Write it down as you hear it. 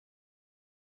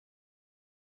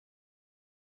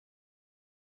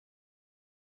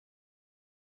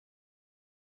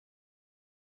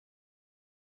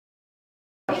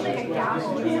need like a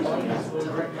gavel or something.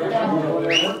 Good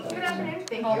afternoon.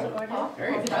 Thank you.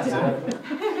 Very impressive.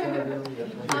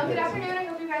 Good afternoon. I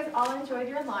hope you guys all enjoyed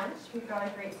your lunch. We've got a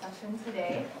great session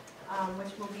today,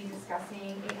 which will be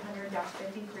discussing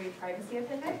 800-53 Privacy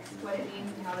Appendix, what it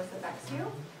means and how this affects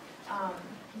you.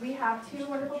 We have two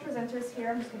wonderful presenters here.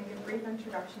 I'm just going to give brief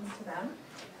introductions to them.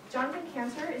 Jonathan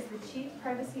Cantor is the Chief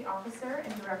Privacy Officer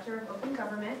and Director of Open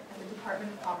Government at the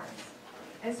Department of Commerce.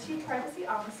 As Chief Privacy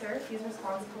Officer, he is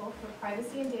responsible for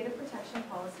privacy and data protection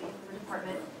policy for the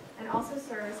department and also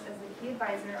serves as the key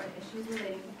advisor on issues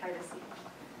relating to privacy.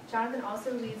 Jonathan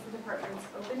also leads the department's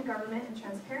Open Government and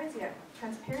Transparency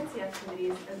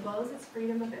activities, as well as its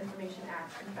Freedom of Information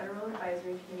Act and Federal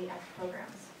Advisory Committee Act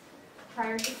programs.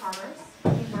 Prior to Commerce,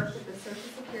 he worked at the Social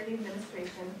Security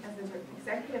Administration as the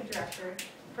Executive Director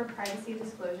for Privacy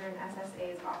Disclosure and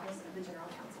SSA's Office of the General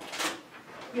Counsel.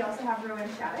 We also have Rowan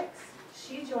Shaddix.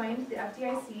 She joined the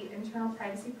FDIC Internal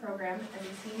Privacy Program as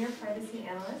a Senior Privacy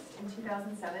Analyst in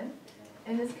 2007.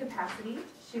 In this capacity,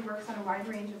 she works on a wide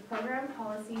range of program,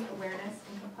 policy, awareness,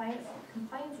 and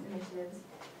compliance initiatives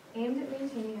aimed at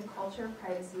maintaining a culture of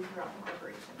privacy throughout the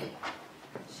corporation.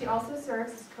 She also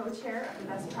serves as co-chair of the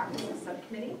Best Practices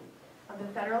Subcommittee of the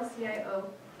Federal CIO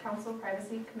Council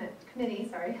Privacy Committee.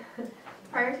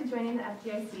 Prior to joining the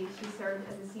FDIC, she served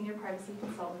as a senior privacy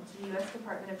consultant to the U.S.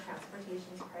 Department of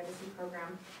Transportation's privacy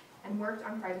program and worked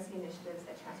on privacy initiatives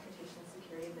at Transportation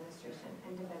Security Administration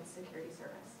and Defense Security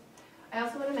Service. I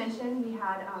also want to mention we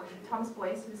had Thomas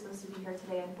Boyce, who was supposed to be here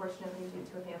today. Unfortunately, due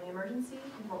to a family emergency,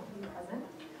 he won't be present.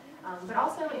 But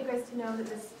also I want you guys to know that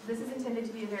this is intended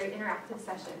to be a very interactive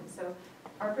session. So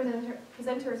our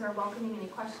presenters are welcoming any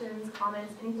questions,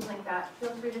 comments, anything like that.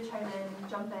 Feel free to chime in,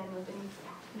 jump in with any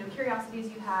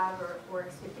curiosities you have or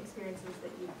experiences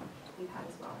that you've had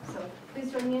as well. So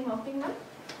please join me in welcoming them.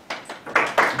 You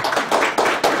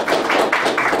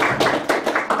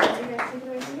guys take it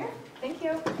away from here. Thank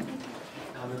you.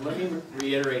 And let me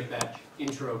reiterate that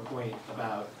intro point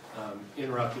about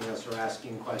interrupting us or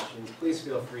asking questions. Please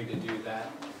feel free to do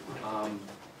that.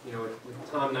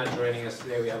 With Tom not joining us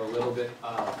today, we have a little bit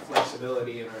of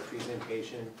flexibility in our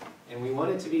presentation, and we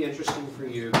want it to be interesting for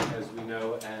you because we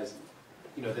know as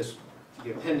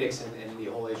the appendix and the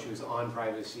whole issue is on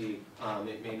privacy.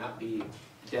 It may not be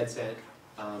dead set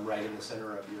right in the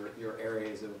center of your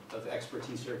areas of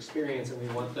expertise or experience, and we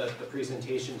want the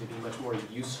presentation to be much more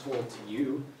useful to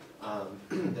you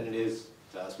than it is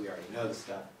to us. We already know the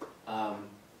stuff.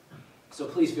 So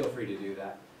please feel free to do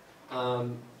that.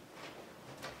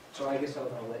 So I guess I'll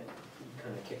let you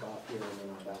kind of kick off here and then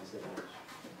I'll bounce it out.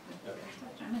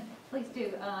 Okay. Please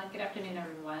do. Good afternoon,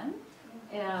 everyone.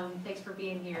 Thanks for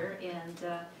being here. And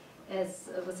as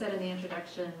was said in the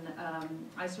introduction,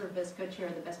 I serve as co-chair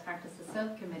of the Best Practices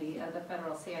Subcommittee of the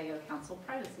Federal CIO Council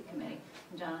Privacy Committee.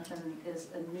 And Jonathan is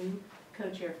a new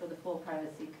co-chair for the full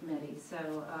Privacy Committee.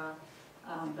 So,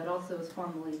 but also is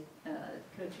formerly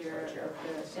co-chair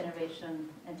of the Innovation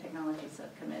and Technology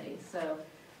Subcommittee. So.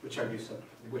 Which our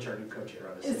new co-chair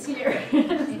of is here.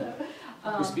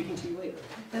 We're speaking to you later.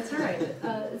 That's right.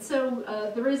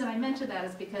 So the reason I mentioned that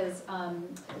is because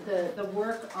the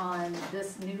work on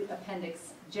this new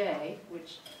Appendix J,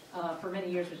 which for many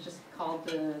years was just called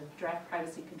the Draft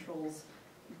Privacy Controls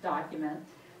document,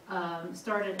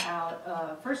 started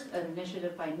out first an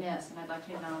initiative by NIST, and I'd like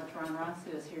to acknowledge Ron Ross,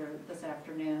 who is here this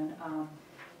afternoon.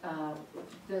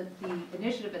 The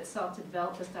initiative itself to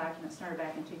develop this document started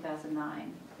back in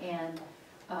 2009, and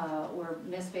where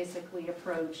NIST basically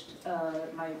approached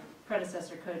my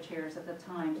predecessor co-chairs at the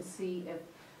time to see if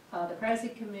the privacy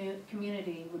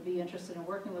community would be interested in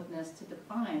working with NIST to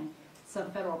define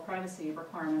some federal privacy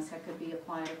requirements that could be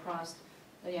applied across,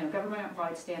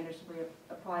 government-wide standards to be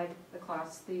applied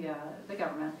across the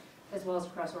government, as well as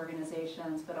across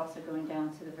organizations, but also going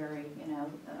down to the very,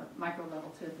 micro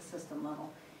level to the system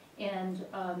level. And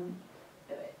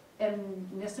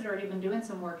NIST had already been doing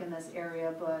some work in this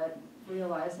area, but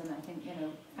realized and I think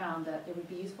found that it would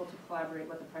be useful to collaborate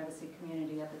with the privacy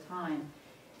community at the time.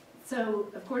 So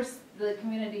of course the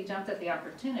community jumped at the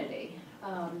opportunity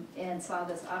and saw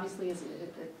this obviously as an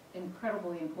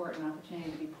incredibly important opportunity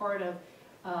to be part of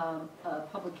a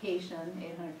publication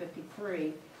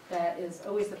 853 that is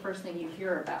always the first thing you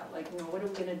hear about. Like, what are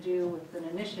we going to do with an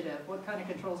initiative? What kind of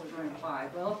controls are we going to apply?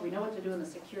 Well, we know what to do in the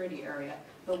security area,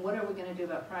 but what are we going to do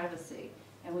about privacy?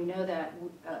 And we know that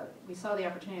we saw the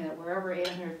opportunity that wherever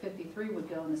 853 would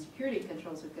go and the security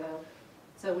controls would go,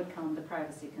 so would come the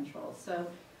privacy controls. So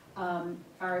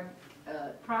our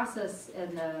process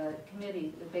in the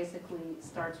committee basically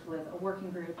starts with a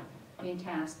working group being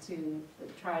tasked to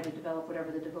try to develop whatever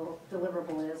the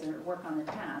deliverable is or work on the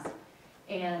task.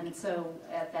 And so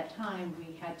at that time,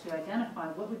 we had to identify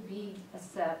what would be a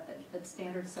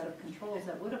standard set of controls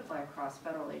that would apply across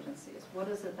federal agencies. What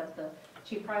is it that the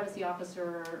Chief Privacy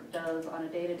Officer does on a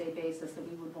day-to-day basis that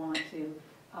we would want to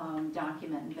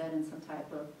document and embed in some type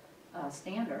of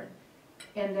standard?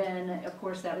 And then, of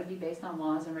course, that would be based on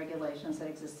laws and regulations that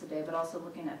exist today, but also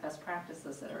looking at best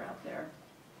practices that are out there.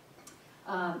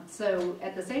 So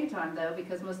at the same time, though,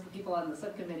 because most of the people on the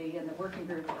subcommittee and the working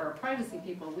group are privacy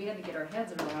people, we had to get our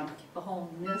heads around the whole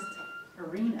NIST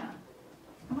arena.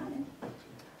 Come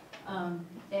on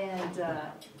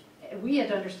in. We had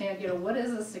to understand, what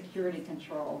is a security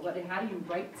control? How do you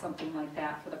write something like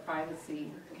that for the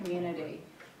privacy community?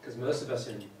 Because most of us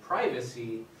in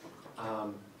privacy,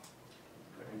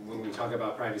 when we talk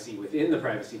about privacy within the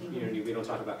privacy community, we don't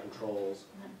talk about controls.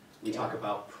 We talk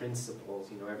about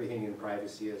principles. Everything in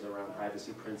privacy is around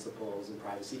privacy principles and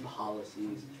privacy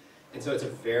policies. And so it's a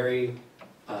very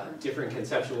different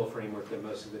conceptual framework than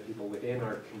most of the people within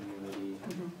our community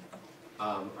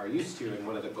are used to. And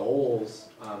one of the goals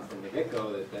from the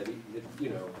get-go that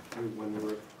when we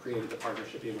were created the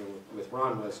partnership even with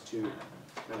Ron was to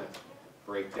kind of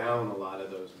break down a lot of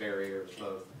those barriers,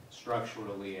 both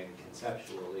structurally and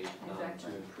conceptually, to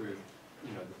improve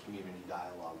the community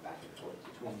dialogue back and forth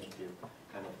between the two,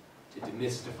 kind of to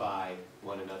demystify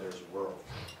one another's world.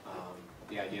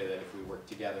 The idea that if we worked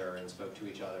together and spoke to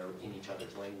each other in each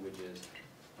other's languages,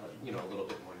 a little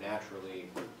bit more naturally,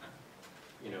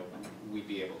 we'd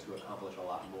be able to accomplish a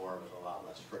lot more with a lot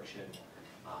less friction.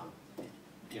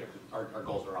 Our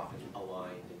goals are often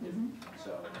aligned,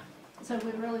 So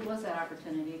it really was that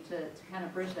opportunity to kind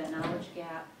of bridge that knowledge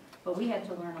gap. But we had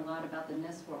to learn a lot about the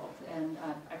NIST world, and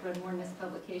I've read more NIST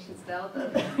publications now than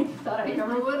I thought I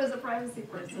ever would as a privacy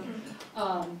person.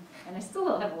 And I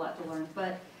still have a lot to learn,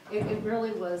 but it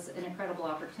really was an incredible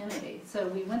opportunity. So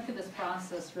we went through this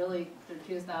process really through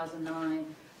 2009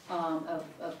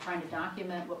 of trying to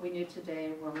document what we knew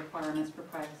today were requirements for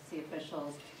privacy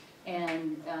officials,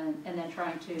 and then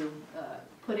trying to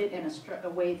put it in a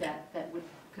way that would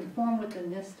conform with the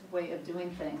NIST way of doing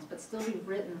things, but still be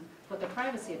written with the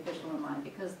privacy official in mind,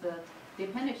 because the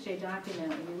Appendix J document,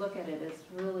 when you look at it, is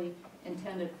really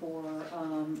intended for,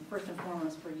 first and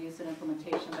foremost, for use and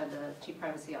implementation by the Chief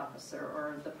Privacy Officer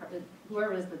or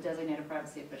whoever is the designated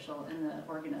privacy official in the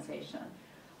organization.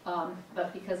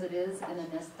 But because it is in a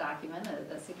NIST document,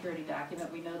 a security document,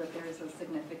 we know that there is a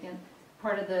significant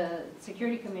part of the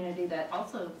security community that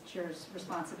also shares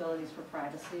responsibilities for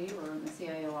privacy, or in the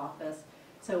CIO office.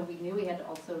 So we knew we had to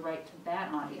also write to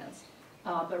that audience.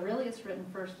 But really it's written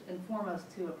first and foremost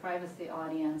to a privacy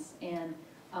audience, and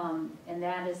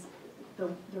that is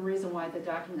the reason why the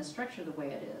document is structured the way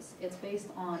it is. It's based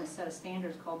on a set of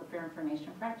standards called the Fair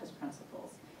Information Practice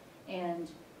Principles. And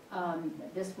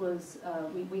this was,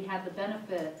 we had the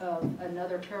benefit of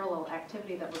another parallel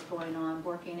activity that was going on,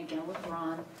 working again with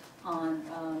Ron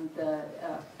on the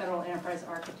Federal Enterprise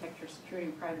Architecture Security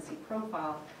and Privacy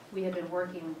Profile. We had been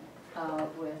working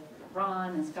with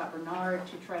Ron and Scott Bernard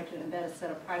to try to embed a set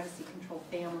of privacy control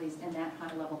families in that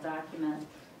high-level document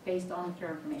based on the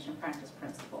Fair Information Practice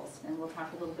Principles. And we'll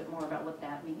talk a little bit more about what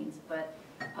that means. But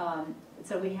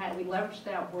so we leveraged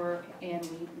that work, and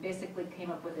we basically came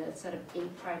up with a set of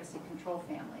 8 privacy control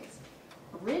families.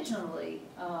 Originally,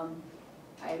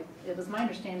 it was my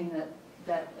understanding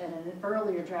that in an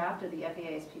earlier draft of the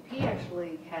FEASPP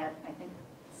actually had, I think,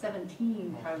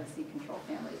 17 privacy control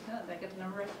families. Did I get the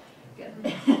number right?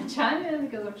 Good. Chime in,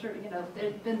 because I'm sure,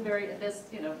 there's been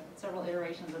several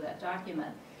iterations of that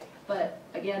document. But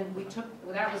again,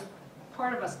 that was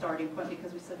part of a starting point,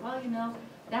 because we said, well,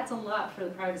 that's a lot for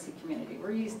the privacy community.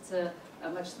 We're used to a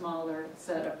much smaller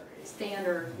set of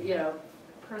standard,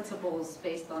 principles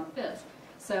based on fits.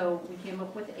 So we came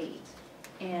up with 8,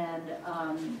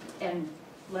 and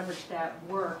leveraged that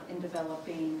work in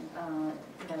developing,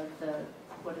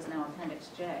 what is now Appendix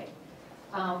J.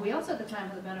 We also at the time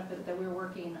had the benefit that we were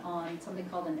working on something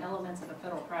called an Elements of a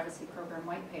Federal Privacy Program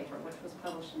white paper, which was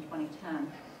published in 2010.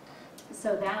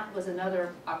 So that was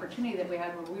another opportunity that we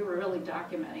had where we were really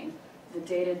documenting the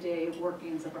day-to-day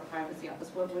workings of a privacy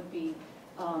office, what would be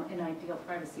an ideal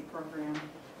privacy program.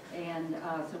 And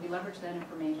so we leveraged that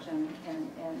information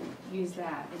and used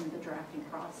that in the drafting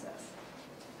process.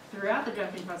 Throughout the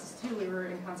drafting process, too, we were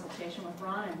in consultation with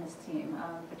Ron and his team,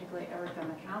 particularly Erica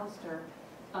McAllister,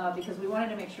 because we wanted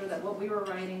to make sure that what we were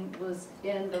writing was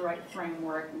in the right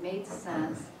framework, made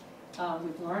sense.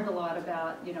 We've learned a lot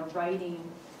about, writing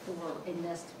for a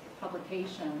NIST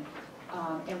publication,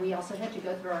 and we also had to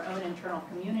go through our own internal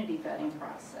community vetting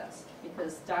process,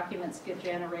 because documents get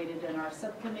generated in our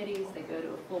subcommittees, they go to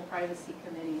a full privacy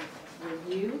committee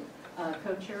review,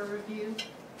 co-chair review,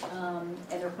 and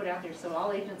they're put out there, so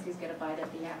all agencies get a bite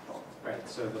at the apple. Right,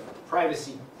 so the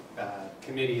privacy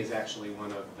committee is actually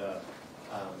one of the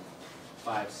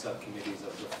 5 subcommittees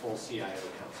of the full CIO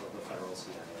Council, the federal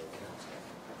CIO Council.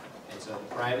 And so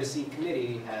the privacy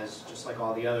committee has, just like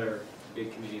all the other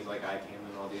big committees like ICANN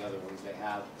and all the other ones, they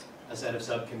have a set of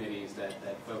subcommittees that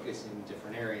focus in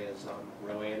different areas.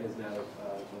 Roanne is now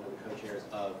one of the co-chairs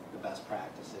of the best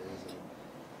practices.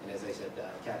 And as I said,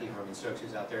 Kathy Harmon-Stokes,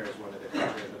 who's out there, is one of the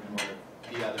co-chairs of one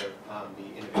of the other,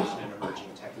 the Innovation and Emerging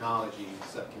Technology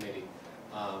Subcommittee.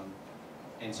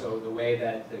 And so the way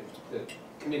that the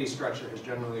committee structure has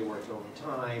generally worked over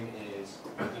time is,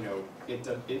 you know,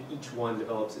 each one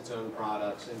develops its own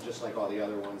products, and just like all the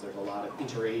other ones, there's a lot of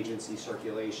interagency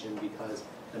circulation because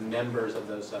the members of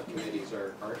those subcommittees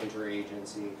are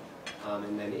interagency,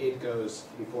 and then it goes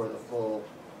before the full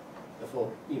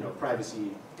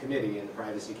privacy committee, and the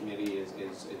privacy committee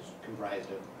is comprised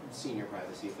of senior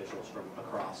privacy officials from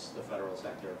across the federal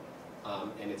sector,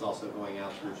 and it's also going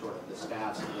out through sort of the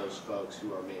staffs of those folks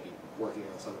who are maybe working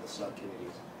on some of the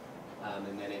subcommittees,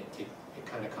 and then it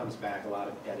kind of comes back. A lot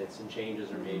of edits and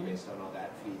changes are made based on all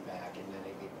that feedback, and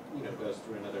then it goes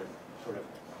through another sort of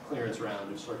clearance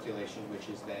round of circulation, which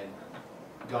is then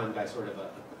done by sort of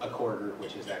a core group,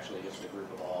 which is actually just a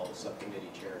group of all the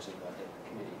subcommittee chairs and the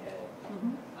committee head.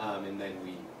 And then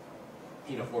we,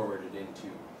 forward it into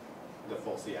the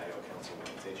full CIO council when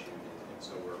it's issued. And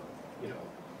so we're,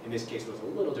 in this case it was a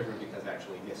little different because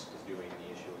actually NIST is doing the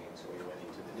issuing, so we went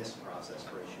into the NIST process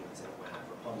for issuance and it went out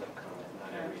for public comment.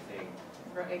 Not everything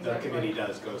the committee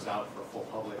does goes out for full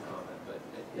public comment, but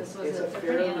it's a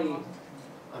fairly...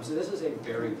 So this is a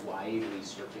very widely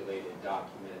circulated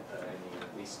document,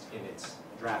 at least in its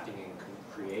drafting and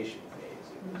creation phase,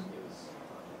 it was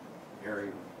very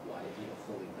widely,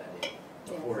 fully vetted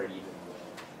before it even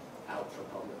went out for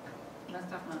public. That's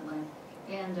definitely.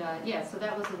 And so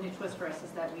that was a new twist for us,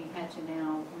 is that we had to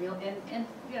now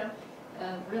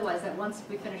realize that once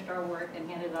we finished our work and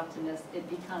handed it off to NIST, it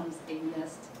becomes a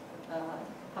NIST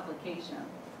publication.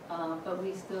 But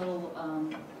we still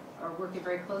are working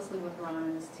very closely with Ron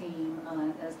and his team.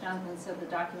 As Jonathan said, the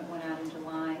document went out in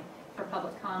July for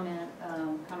public comment.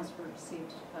 Comments were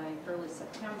received by early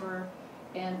September.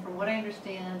 And from what I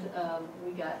understand,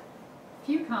 we got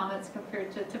few comments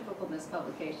compared to typical NIST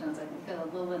publications. I think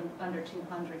a little under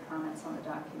 200 comments on the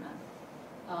document.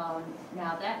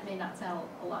 Now that may not sound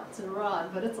a lot to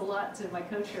Ron, but it's a lot to my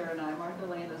co-chair and I, Martha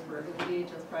Landisberg of the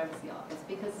DHS Privacy Office,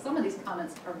 because some of these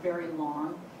comments are very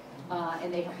long.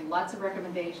 And they have lots of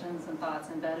recommendations and thoughts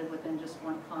embedded within just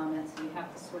one comment, so you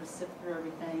have to sort of sift through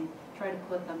everything, try to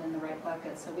put them in the right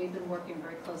bucket. So we've been working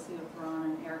very closely with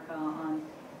Ron and Erica on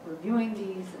reviewing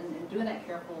these and doing that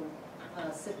careful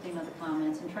sifting of the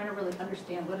comments and trying to really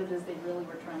understand what it is they really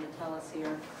were trying to tell us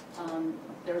here.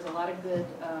 There's a lot of good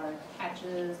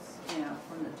catches,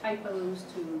 from the typos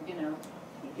to,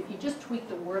 if you just tweak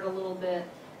the word a little bit,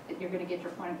 you're going to get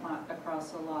your point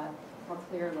across a lot more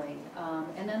clearly.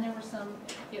 And then there were some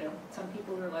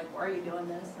people who were like, why are you doing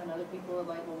this? And other people were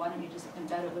like, well, why don't you just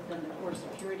embed it within the core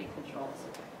security controls?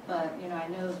 But, I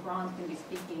know Ron's going to be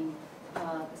speaking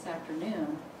this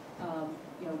afternoon.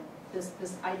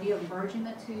 This idea of merging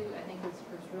the two, I think is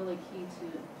really key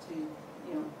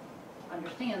to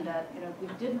understand that, we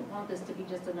didn't want this to be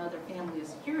just another family of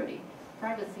security.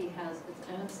 Privacy has its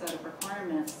own set of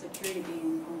requirements, security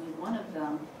being only one of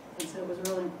them. And so it was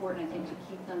really important, I think, to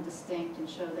keep them distinct and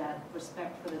show that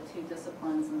respect for the two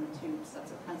disciplines and the two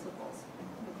sets of principles.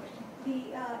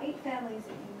 The 8 families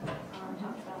that you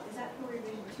talked about, is that for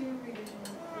revision 2,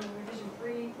 revision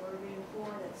 3, or revision 4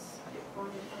 that's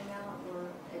going to come out, or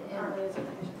is it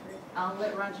revision 3? I'll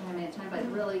let Ron chime in time, but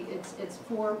really it's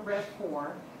for Rev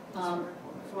 4.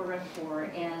 For Rev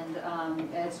 4, and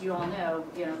as you all know,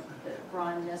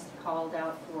 Ron NIST called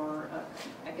out for,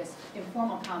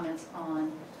 informal comments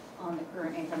on the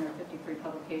current 853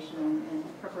 publication in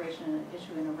preparation and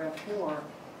issuing a Rev 4.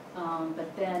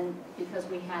 But then, because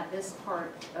we had this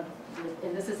part of,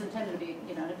 and this is intended to be,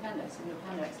 an appendix, a new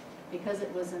appendix, because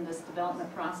it was in this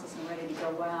development process and ready to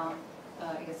go out,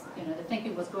 the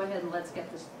thinking was go ahead and let's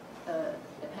get this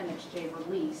Appendix J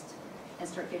released and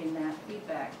start getting that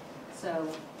feedback. So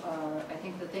I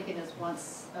think the thinking is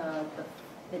once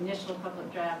the initial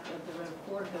public draft of the Rev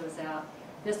 4 goes out,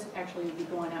 this actually will be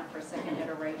going out for a second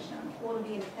iteration. Will it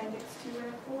be an appendix to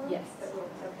Rev 4? Yes.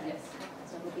 Okay. Yes.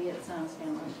 So it will be its own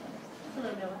standalone.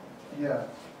 Hello, Noah. Yeah.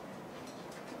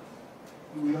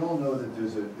 We all know that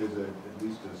there's at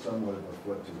least a somewhat of a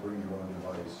foot to bring your own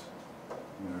device,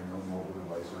 your own mobile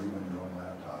device, or even your own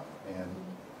laptop. And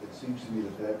it seems to me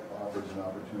that offers an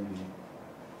opportunity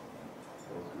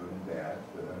both good and bad,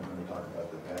 but I'm going to talk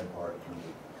about the bad part in terms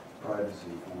of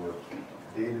privacy for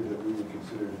data that we would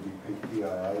consider to be PII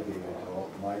data to all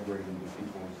migrate into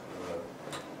people's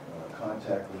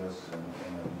contact lists and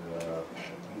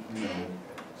you know,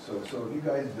 so have you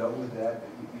guys dealt with that?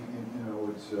 You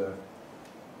know, it's,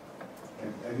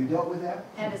 have you dealt with that?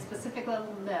 At a specific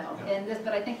level, no. And this,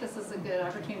 but I think this is a good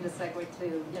opportunity to segue to,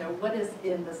 you know, what is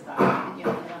in this document, you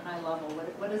know, at a high level,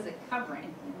 what is it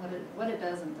covering, and what it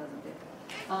does and doesn't do.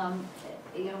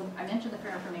 You know, I mentioned the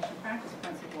Fair Information Practice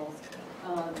Principles.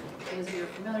 As you're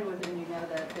familiar with them, you know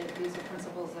that these are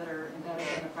principles that are embedded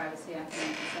in the Privacy Act of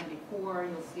 1974.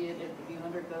 You'll see it if you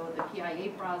undergo the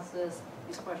PIA process.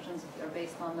 These questions are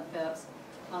based on the FIPS.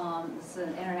 This is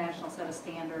an international set of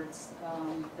standards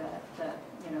that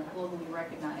you know, globally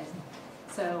recognized.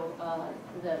 So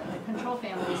the control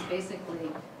families basically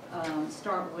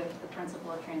start with the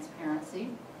principle of transparency,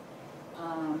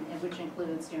 and which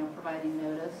includes, you know, providing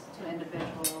notice to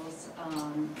individuals,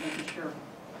 making sure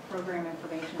program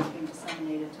information is being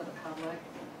disseminated to the public,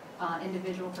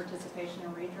 individual participation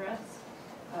and redress.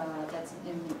 That's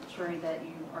ensuring that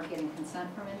you are getting consent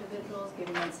from individuals,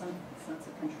 giving them some sense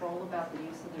of control about the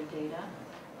use of their data,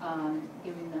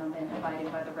 giving them and abiding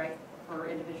by the right for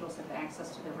individuals to have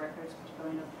access to their records,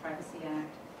 particularly under the Privacy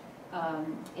Act,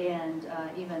 and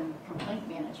even complaint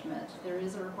management. There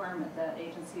is a requirement that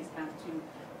agencies have to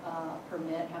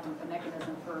have a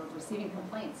mechanism for receiving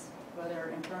complaints,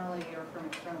 whether internally or from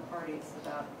external parties,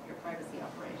 about your privacy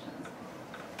operations.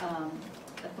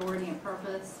 Authority and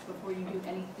purpose. Before you do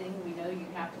anything, we know you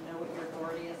have to know what your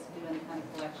authority is to do any kind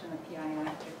of collection of PII,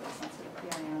 particularly sensitive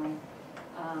PII,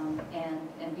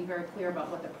 and be very clear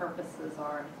about what the purposes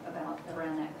are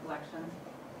around that collection.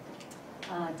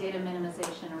 Data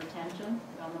minimization and retention.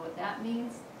 We all know what that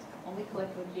means. Only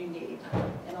collect what you need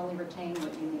and only retain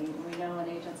what you need. And we know in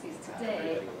agencies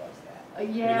today. Everybody loves that. Yeah, I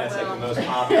mean, that's well, like the most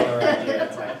popular idea.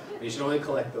 It's like, you should only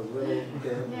collect the little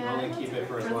bit and Yeah, only that's keep a it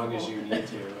for good as long as principle. you need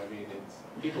to. I mean,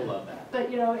 people love that. But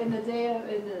you know, in the day of,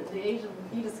 in the age of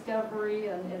e-discovery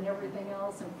and everything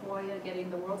else, and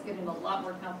FOIA, the world's getting a lot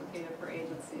more complicated for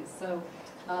agencies. So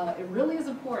it really is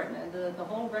important, and the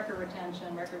whole record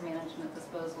retention, record management,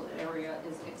 disposal area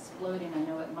is exploding. I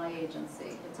know at my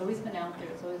agency, it's always been out there.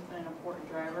 It's always been an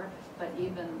important driver, but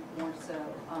even more so,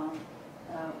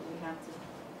 we have to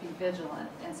be vigilant.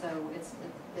 And so it's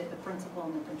the principle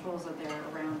and the controls are there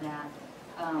around that.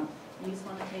 Use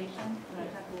limitation, can I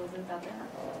talk a little bit about that?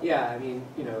 Yeah, I mean,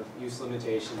 you know, use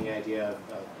limitation, the idea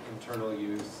of internal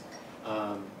use,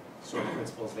 sort of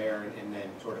principles there, and then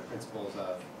sort of principles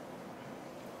of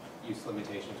use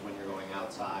limitations when you're going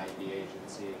outside the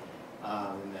agency,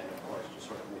 and then of course just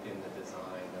sort of within the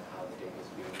design of how the data is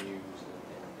being used,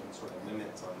 and sort of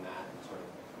limits on that, and sort of,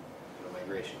 you know,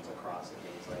 migrations across and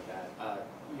things like that.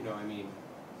 You know, I mean,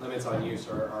 limits on use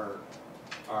are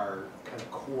kind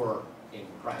of core in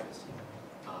privacy.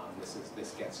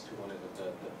 This gets to one of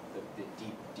the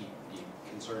deep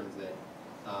concerns that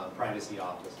privacy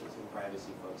offices and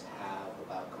privacy folks have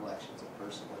about collections of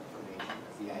personal information.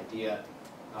 Because the idea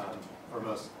for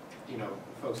most, you know,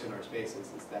 folks in our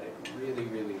spaces is that it really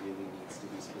needs to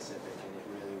be specific, and it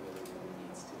really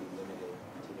needs to be limited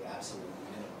to the absolute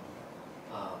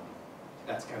minimum.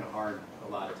 That's kind of hard a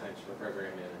lot of times for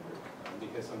program managers,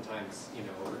 because sometimes, you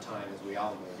know, over time, as we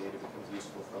all know, data becomes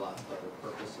useful for lots of other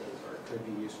purposes, or it could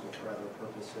be useful for other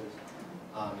purposes.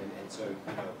 And so,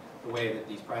 you know, the way that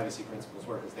these privacy principles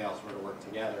work is they all sort of work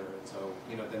together, and so,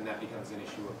 you know, then that becomes an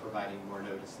issue of providing more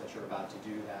notice that you're about to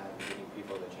do that, and giving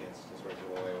people the chance to sort of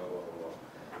go,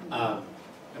 whoa.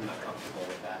 I'm not comfortable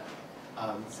with that.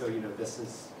 So, you know, this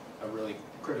is a really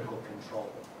critical control.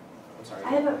 I'm sorry. I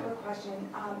have a quick question.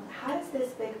 How does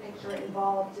this big picture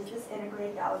involve, does this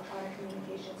integrate the Electronic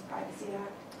Communications Privacy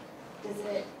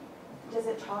Act? Does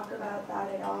it talk about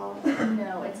that at all?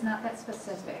 No, it's not that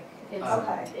specific. It's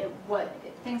Okay.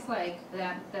 Things like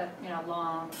that, you know,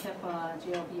 law, HIPAA,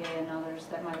 GLBA, and others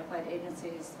that might apply to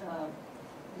agencies,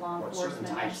 law Or certain enforcement,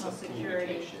 types national of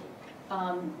security.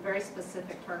 communication. Very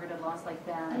specific targeted laws like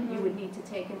that, you would need to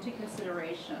take into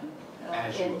consideration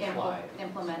As you in apply.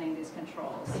 implementing these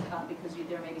controls, because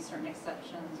there may be certain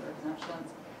exceptions or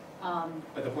exemptions.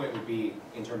 But the point would be,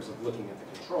 in terms of looking at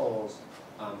the controls,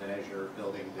 that as you're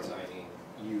building, designing,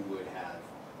 you would have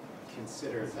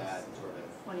considered that and sort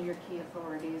of, One of your key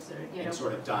authorities, or, you know. and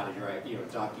sort of dotted right, you know,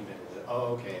 documented it.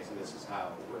 Oh, okay, so this is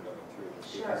how we're going through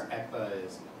this. Because Sure. ECPA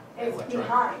is It's electronic.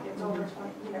 behind, it's over 20,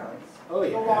 you know, Oh,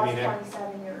 it's, yeah, the I law's mean,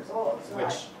 27 years old, so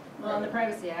which Well, in the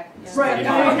Privacy Act. yeah. Right,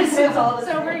 Yeah. it's all the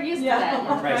So same. we're used to Yeah. that.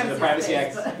 in Right, so the Privacy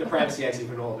space, Act, the Privacy Act's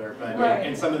even older, but, Right.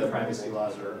 and some of the privacy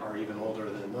laws are even older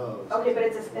than those. Okay, but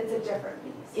it's a different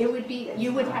beast. It would be,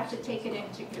 you would have to take it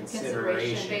into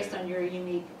consideration Consideration. based on your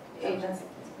unique agency,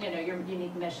 your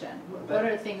unique mission. What But-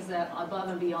 are things that above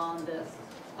and beyond this,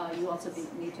 you also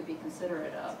need to be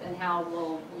considerate of? And how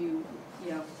will you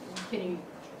can you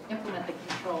implement the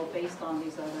control based on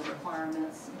these other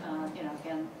requirements?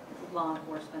 Again, law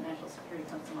enforcement, national security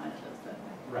comes to mind of those that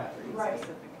Right. are pretty Right.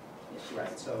 specific issues.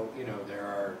 Right, so, there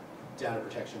are data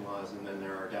protection laws, and then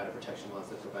there are data protection laws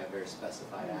that provide very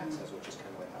specified access, which is kind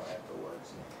of like how ECHA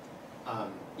works.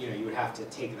 You would have to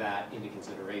take that into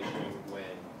consideration when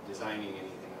designing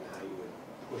anything and how you would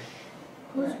push.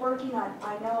 Who's working on,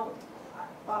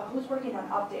 who's working on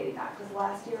updating that? Because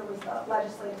last year was the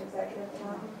legislative executive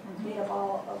forum, made up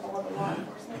all of the law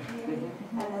enforcement community,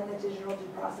 and then the Digital Due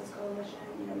Process Coalition,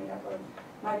 made up of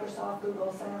Microsoft,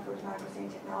 Google, Center for Democracy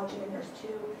and Technology, and there's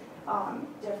two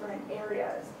different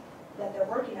areas that they're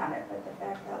working on it, but the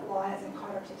fact that law hasn't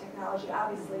caught up to technology,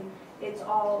 obviously, it's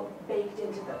all baked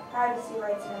into the privacy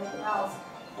rights and everything else,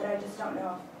 but I just don't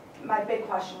know. My big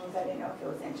question was, I didn't know if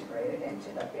it was integrated into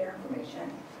the fair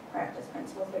information practice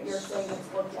principles, but you're saying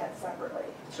it's looked at separately.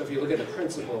 So if you look at the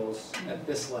principles at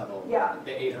this level, Yeah.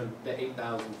 the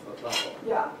 8,000 foot level,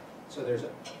 Yeah, so there's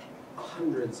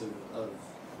hundreds of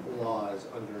laws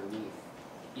underneath,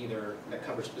 either that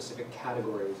cover specific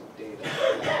categories of data.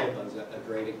 HIPAA is a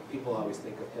great, people always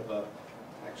think of HIPAA,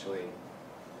 actually,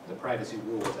 the privacy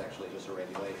rule is actually just a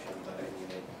regulation, but I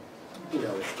mean,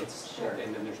 it's, Sure.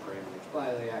 and then there's Graham Rich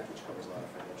Bliley Act, which covers a lot of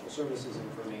financial services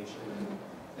information,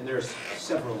 and there's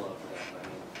several of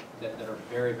them, that are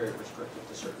very, very restrictive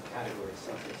to certain categories,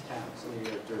 such as tax. I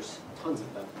mean, there's tons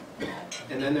of them.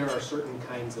 And then there are certain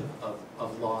kinds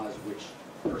of laws which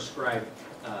prescribe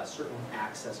certain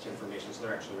access to information, so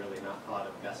they're actually really not thought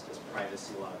of best as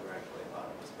privacy laws, they're actually thought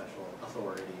of as special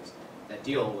authorities that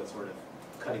deal with sort of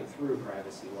cutting through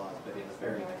privacy laws, but in a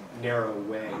very narrow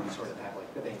way. You sort of have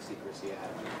like the Bank Secrecy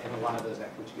Act, and a lot of those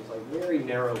acts which gives like very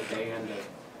narrow band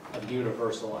of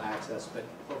universal access, but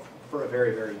for a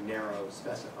very, very narrow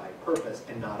specified purpose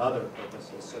and not other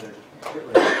purposes, so there's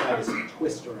certainly a privacy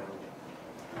twist around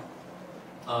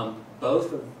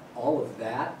it. All of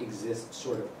that exists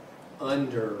sort of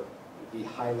under the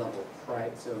high-level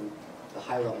so the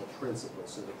high-level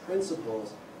principles. So the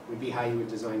principles would be how you would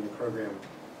design your program,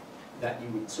 that you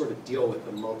would sort of deal with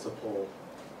the multiple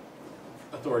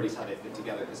authorities, how they fit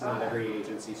together, because not every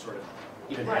agency sort of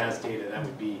even has data that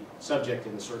would be subject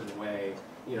in a certain way,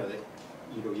 that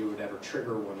you would ever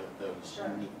trigger one of those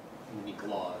unique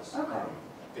laws.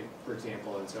 For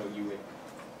example, and so you would,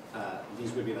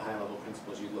 these would be the high-level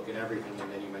principles. You'd look at everything,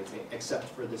 and then you might say, except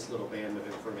for this little band of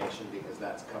information, because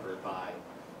that's covered by,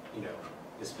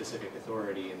 this specific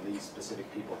authority, and these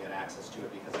specific people get access to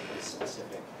it because of this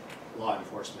specific law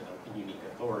enforcement of unique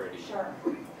authority. sure.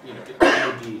 It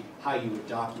would be how you would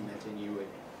document, and you would,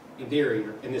 in theory,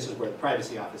 and this is where the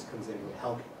Privacy Office comes in, would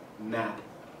help map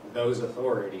those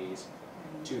authorities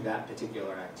to that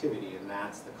particular activity, and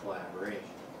that's the collaboration.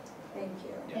 Thank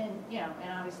you. Yeah.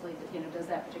 And obviously, does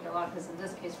that particular law, because in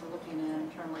this case, we're looking at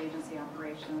internal agency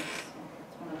operations.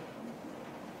 It's one of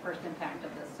the first impact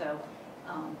of this. So,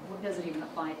 does it even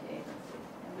apply to agencies?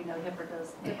 And we know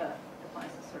HIPAA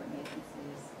applies to certain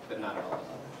agencies. But not all of them.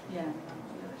 Yeah.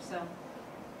 So,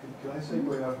 Can I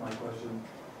segue off my question?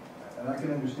 And I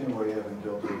can understand why you haven't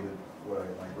dealt with it,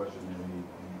 my question in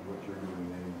what you're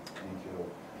doing in any detailed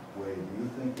way. Do you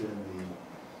think in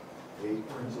the 8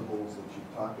 principles that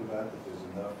you've talked about that there's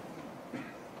enough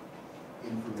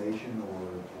information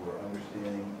or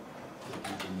understanding that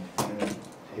you can kind of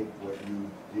take what you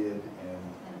did and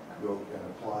go and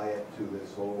apply it to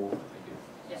this whole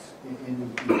yes.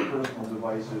 in personal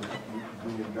devices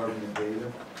doing government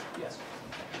data? Yes.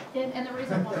 And the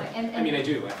reason why, I mean, I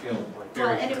do. I feel like very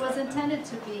well, and it sure. was intended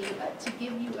to be, to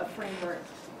give you a framework,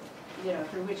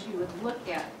 through which you would look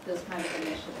at those kind of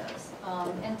initiatives.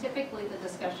 And typically the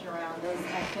discussion around those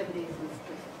activities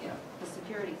is, the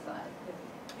security side.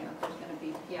 If there's going to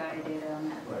be PII data on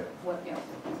that, Right.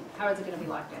 How is it going to be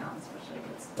locked down, especially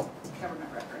if it's government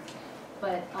records.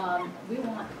 But we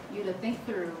want you to think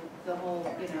through the whole,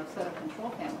 set of control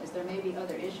families. There may be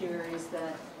other issue areas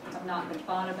that have not been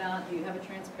thought about. Do you have a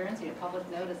transparency, a public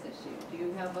notice issue? Do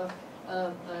you have a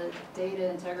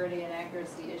data integrity and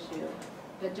accuracy issue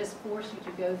that just force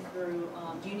you to go through?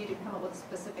 Do you need to come up with a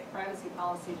specific privacy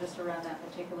policy just around that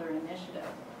particular initiative?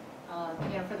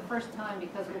 You know, for the first time,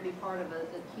 because we'll be part of a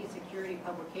key security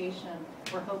publication,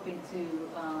 we're hoping to,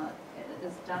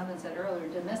 as Jonathan said earlier,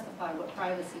 demystify what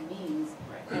privacy means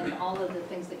and all of the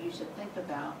things that you should think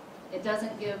about. It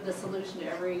doesn't give the solution to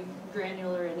every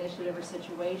granular initiative or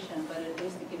situation, but at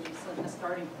least it gives you a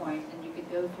starting point, and you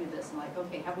could go through this and like,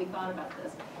 okay, have we thought about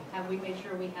this? Have we made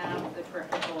sure we have the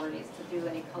correct authorities to do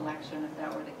any collection if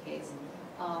that were the case?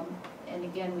 And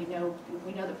again, we know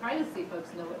the privacy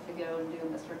folks know what to go and do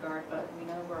in this regard, but we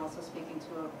know we're also speaking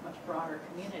to a much broader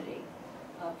community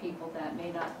of people that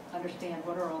may not understand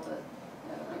what are all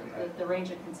the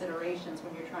range of considerations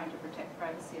when you're trying to protect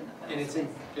privacy in the federal And it's space.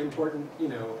 important, you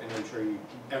know, and I'm sure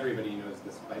everybody knows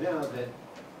this by now, that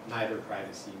neither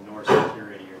privacy nor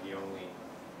security are the only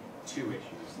two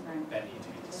issues that need to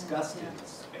be discussed in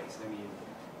this space. I mean,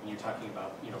 when you're talking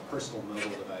about, you know, personal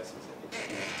mobile devices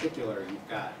in particular, you've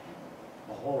got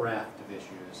a whole raft of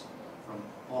issues from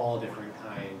all different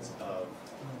kinds of,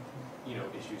 you know,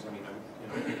 issues. I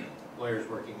mean, lawyers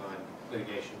working on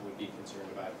litigation would be concerned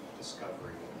about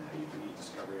e-discovery and how you do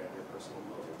e-discovery on your personal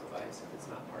mobile device if it's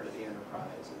not part of the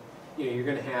enterprise. And, you know, you're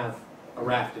going to have a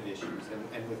raft of issues.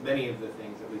 And with many of the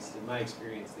things, at least in my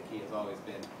experience, the key has always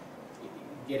been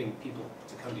getting people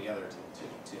to come together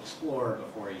to explore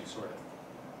before you sort of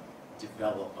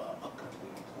develop a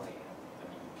complete plan. I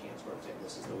mean, you can't sort of say,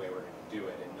 this is the way we're going to do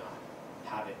it and not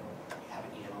have it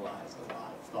analyzed a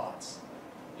lot of thoughts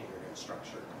if you're going to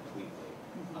structure it completely.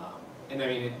 And I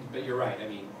mean, but you're right. I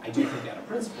mean, I do think at a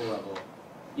principle level,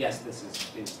 yes, this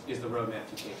is the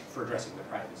roadmap you take for addressing the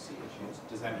privacy issues.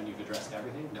 Does that mean you've addressed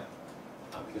everything? No,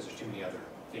 because there's too many other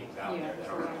things out there that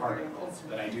aren't particles.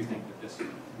 But I do think that this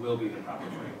will be the proper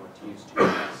framework to use to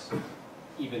address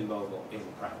even mobile in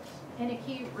privacy. And a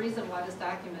key reason why this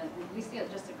document, we see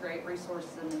it just a great resource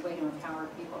and a way to empower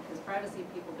people, because privacy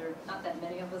people, there are not that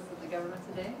many of us in the government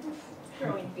today. It's a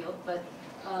growing field, but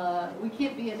we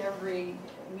can't be in every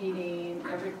meeting,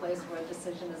 every place where a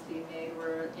decision is being made,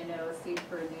 where, you know, a seed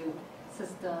for a new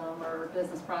system or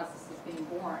business process is being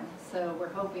born. So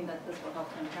we're hoping that this will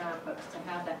help empower folks to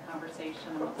have that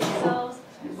conversation amongst themselves.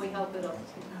 We hope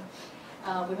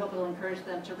it'll encourage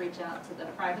them to reach out to the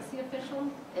privacy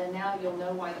official, and now you'll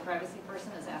know why the privacy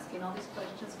person is asking all these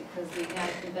questions, because they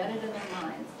have embedded in their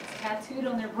minds, it's tattooed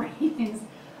on their brains,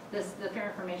 the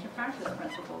Fair Information Practice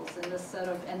Principles and this set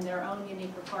of, and their own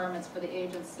unique requirements for the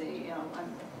agency.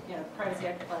 Privacy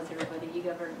Act applies to everybody,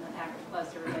 E-Government Act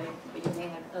applies to everybody, but you may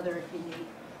have other unique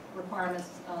requirements,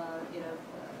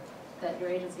 that your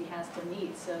agency has to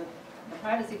meet. So the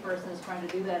privacy person is trying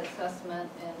to do that assessment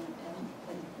and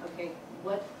okay,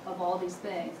 what of all these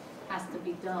things has to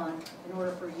be done in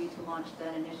order for you to launch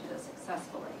that initiative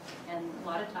successfully. And a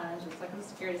lot of times, just like on the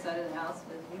security side of the house,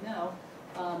 as you know,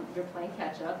 you're playing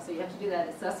catch up, so you have to do that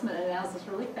assessment and analysis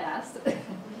really fast.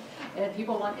 And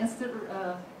people want instant,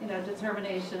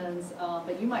 determinations,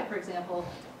 but you might, for example,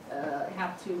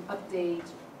 have to update,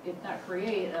 if not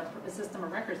create, a system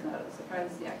of records notice, a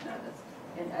Privacy Act notice.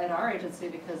 And at our agency,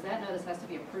 because that notice has to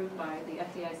be approved by the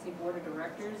FDIC Board of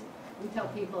Directors, we tell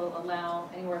people allow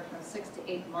anywhere from 6 to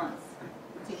 8 months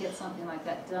to get something like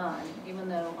that done. Even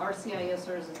though our CIO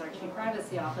serves as our Chief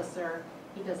Privacy Officer,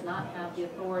 he does not have the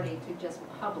authority to just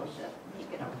publish it. He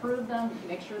can approve them, he can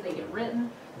make sure they get written,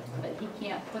 but he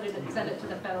can't send it to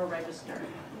the Federal Register.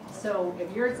 So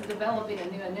if you're developing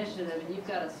a new initiative and you've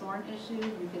got a SORN issue,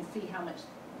 you can see how much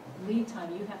lead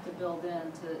time you have to build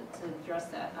in to address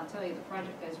that. I'll tell you, the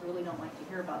project guys really don't like to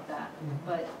hear about that,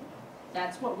 but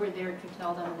that's what we're there to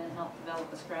tell them and then help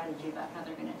develop a strategy about how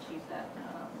they're going to achieve that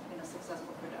in a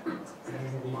successful production.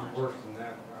 Maybe worse than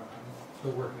that. I'm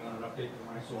still working on an update to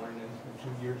my SORN in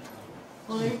 2 years.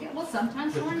 Well,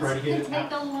 sometimes Just SORNs try to get can it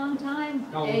take a long time,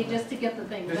 just to get the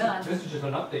thing done. This is just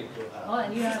an update to it. Well,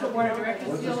 and you have a board of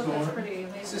directors deal with that's pretty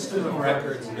amazing. System of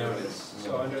records notice.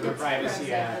 So under the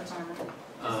Privacy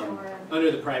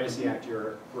Act,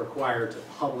 you're required to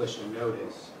publish a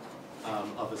notice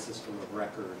of a system of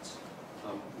records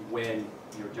when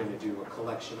you're going to do a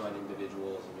collection on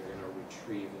individuals and you're going to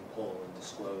retrieve and pull and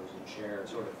disclose and share,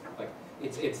 sort of like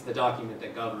it's the document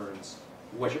that governs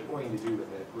what you're going to do with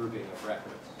a grouping of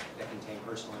records that contain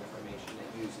personal information that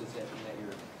uses it and that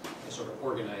you're sort of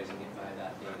organizing it by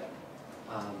that data.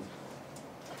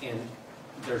 And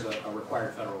there's a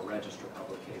required Federal Register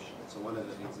publication. So one of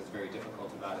the things that's very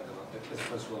difficult about it, as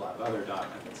opposed to a lot of other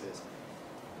documents, is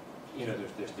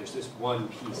there's this one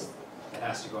piece that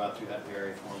has to go out through that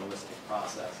very formalistic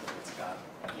process, and it's got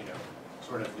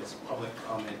sort of this public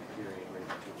comment period where you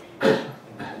have to wait,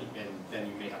 and then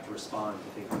you may have to respond to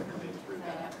things that are coming through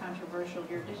that. Controversial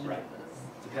your initiative Right.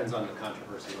 is. Depends on the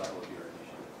controversy level of your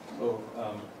initiative. So,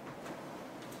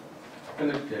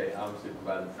 Appendix J obviously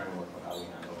provides a framework for how we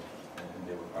handle and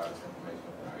deal with privacy information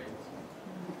within our agency.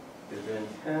 The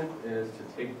intent is to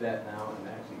take that now and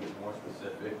actually get more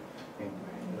specific and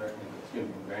granular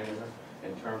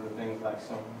in terms of things like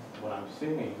what I'm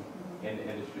seeing in the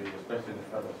industry, especially in the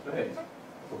federal space,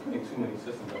 we're putting too many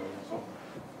systems over and so on.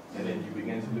 And then you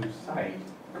begin to lose sight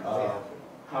of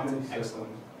how many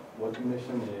systems, what the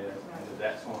mission is, and does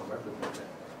that song represent that?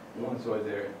 One, so is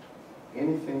there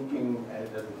any thinking as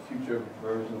the future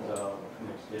versions of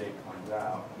Appendix J comes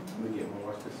out, we get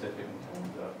more specific in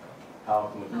terms of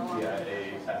how often we do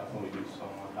TIAs, how often we do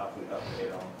someone, how often we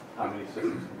update on how many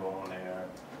systems can go on there,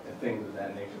 and things of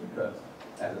that nature, because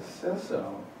as a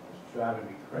system, it's driving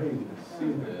me crazy to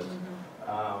see this,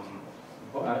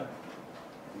 but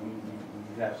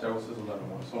we have several systems under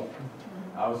one song.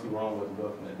 Obviously, we're on with the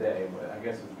book in the day, but I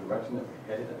guess it's the direction that we're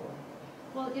headed that way.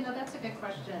 Well, that's a good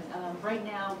question. Right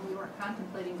now, we weren't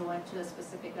contemplating going to a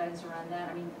specific guidance around that.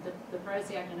 I mean, the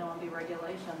Privacy Act and OMB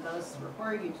regulation, those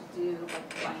require you to do like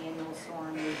biannual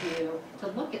SORM review, to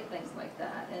look at things like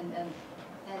that.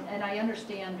 And I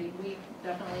understand we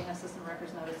definitely have system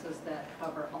records notices that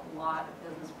cover a lot of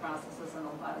business processes and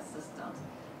a lot of systems.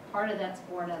 Part of that's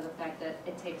born out of the fact that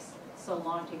it takes so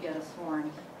long to get a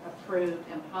SORM approved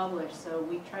and published, so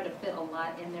we try to fit a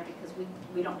lot in there because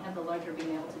we don't have the luxury of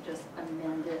being able to just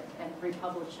amend it and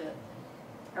republish it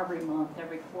every month,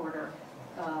 every quarter.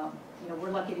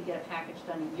 We're lucky to get a package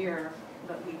done a year,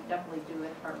 but we definitely do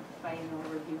it our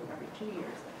biannual review every 2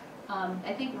 years.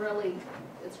 I think really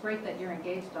it's great that you're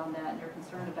engaged on that and you're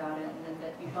concerned about it, and then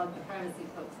that you bugged the privacy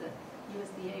folks at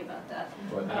USDA about that.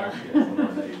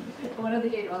 One of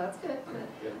the eight. Well, that's good.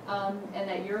 And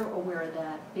that you're aware of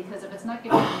that, because if it's not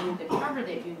giving you the cover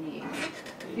that you need,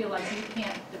 you feel like you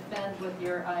can't defend with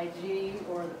your IG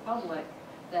or the public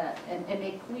that and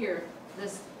make clear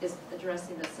this is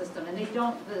addressing the system. And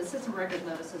the system records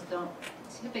notices don't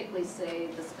typically say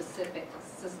the specific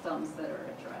systems that are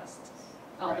addressed.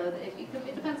 Although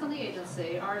it depends on the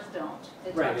agency, ours don't.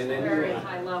 It talks very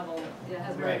high level. It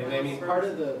has very and I mean, part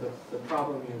of the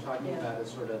problem you're talking about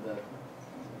is sort of the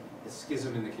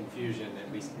schism and the confusion,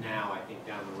 at least now, I think,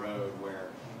 down the road, where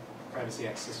Privacy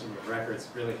Act system of records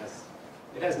really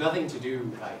has nothing to do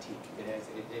with IT.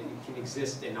 It can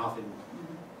exist, and often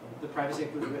the Privacy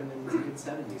Act was written in the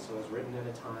mid-70s, so it was written at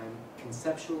a time,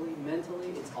 conceptually, mentally,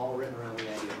 it's all written around the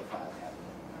idea of a file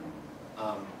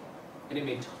cabinet. And it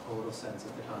made total sense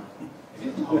at the time. And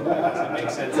it totally doesn't make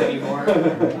sense anymore.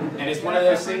 And it's one of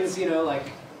those things,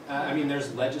 I mean,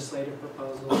 there's legislative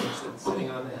proposals that's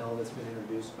sitting on the Hill that's been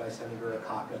introduced by Senator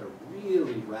Akaka to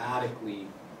really radically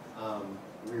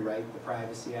rewrite the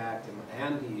Privacy Act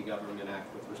and the E-Government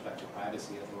Act with respect to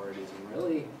privacy authorities, and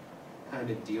really kind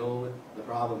of deal with the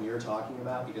problem you're talking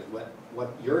about, because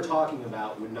what you're talking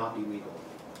about would not be legal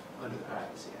under the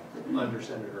Privacy Act, under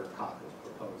Senator Akaka's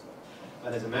proposal.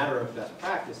 But as a matter of best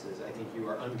practices, I think you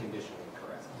are unconditionally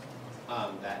correct.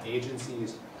 That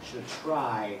agencies should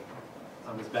try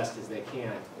as best as they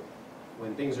can,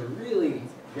 when things are really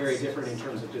very different in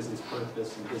terms of business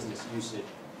purpose and business usage,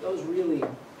 those really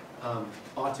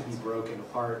ought to be broken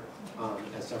apart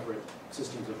as separate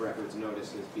systems of records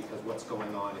notices, because what's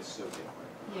going on is so different.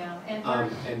 Yeah,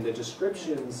 and the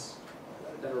descriptions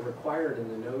that are required in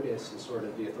the notice is sort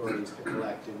of the authorities to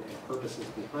collect and purposes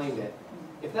behind it.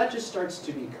 If that just starts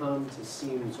to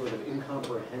seem sort of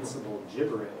incomprehensible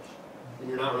gibberish, then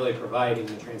you're not really providing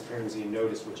the transparency and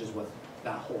notice, which is what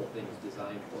that whole thing is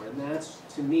designed for. And that's,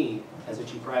 to me, as a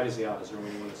chief privacy officer,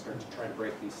 when you want to start to try to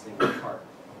break these things apart.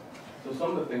 So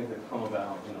some of the things that come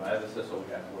about, as a CISO, we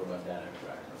have to worry about data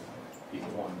extraction. People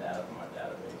want data from our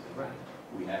databases. Right.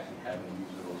 We actually having to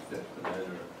use those steps to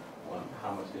measure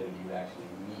how much data you actually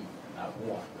need, not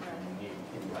want. You need,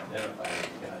 can you identify it?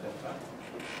 You can identify it.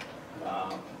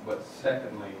 But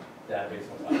secondly, database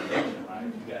consolidation, right?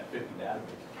 You got 50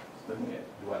 databases. Looking at,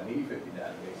 do I need 50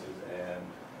 databases, and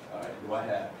do I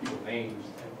have people's names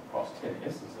across 10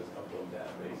 instances of those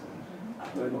databases?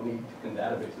 I really don't need 10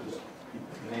 databases of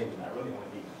people's names, and I really only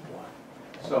need just one.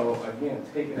 So again,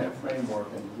 taking that framework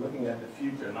and looking at the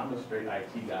future, and I'm a straight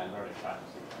IT guy learning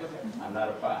privacy. I'm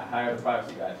not I hired a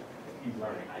privacy guy, he's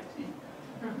learning IT.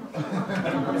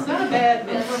 it's not a bad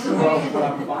business. Well, what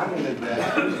I'm finding is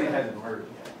that it hasn't merged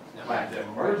yet. Right, they're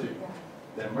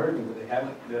merging, but they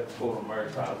haven't, they're full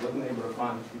merged. So I wasn't able to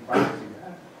find a true privacy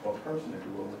guy or person, if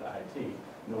you will, with the IT.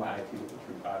 No IT with the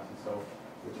true privacy. So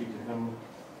we're teaching him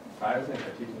privacy, and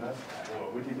they're teaching us,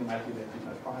 or we're teaching IT, they're teaching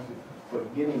us privacy.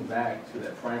 But getting back to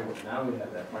that framework, now we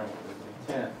have that framework with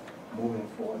intent moving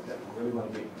forward, that we really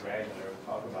want to get granular,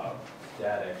 talk about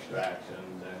data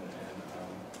extractions and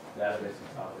database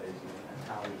consolidation, and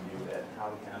how we do that, and how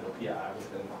we handle PI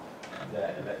within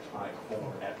that electronic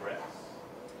form at rest.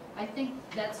 I think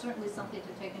that's certainly something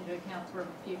to take into account for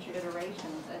future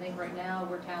iterations. I think right now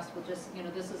we're tasked with just,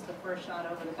 this is the first shot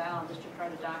over the bow, just to try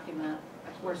to document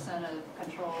a core set of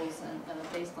controls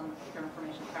and based on secure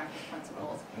information practice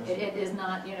principles. It is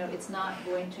not, it's not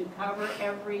going to cover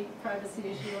every privacy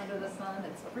issue under the sun.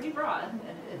 It's pretty broad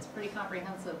and it's pretty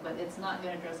comprehensive, but it's not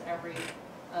going to address every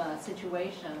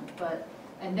situation.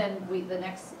 And then the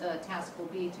next task will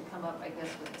be to come up, I guess,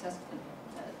 with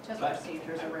test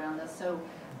procedures around this.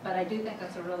 But I do think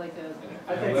that's a really good.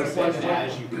 I think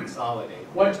as you consolidate,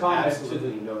 One there's comment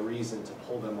absolutely no reason to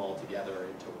pull them all together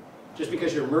into, just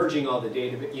because you're merging all the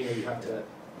data, you have to,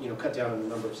 cut down on the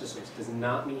number of systems, does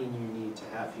not mean you need to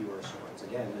have fewer sorts.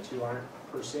 Again, the two aren't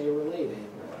per se related.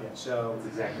 So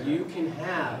you can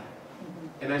have,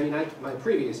 and I mean, my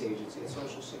previous agency at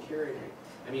Social Security,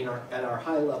 I mean, at our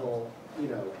high level,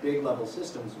 big level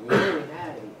systems, we only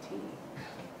had 18.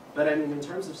 But I mean, in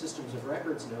terms of systems of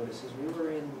records notices, we were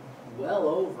in well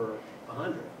over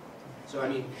 100. So I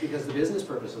mean, because the business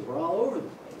purposes were all over the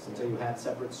place until you had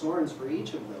separate SORNs for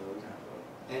each of those.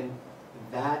 And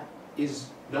that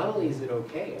is, not only is it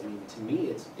okay, I mean, to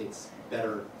me it's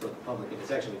better for the public, and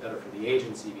it's actually better for the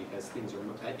agency because things are,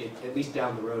 at least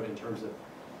down the road in terms of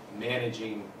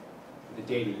managing the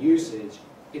data usage,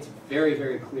 it's very,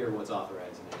 very clear what's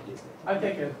authorized and it isn't. I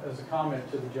think as a comment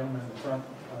to the gentleman in the front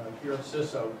here at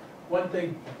CISO, one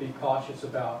thing to be cautious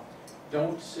about,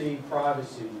 don't see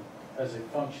privacy as a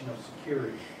function of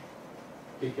security.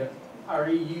 Because our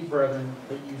EU brethren,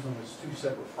 they use them as two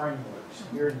separate frameworks.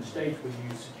 Here in the States, we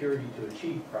use security to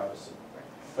achieve privacy.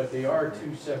 But they are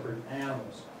two separate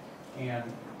animals. And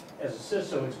as a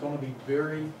CISO, it's going to be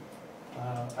very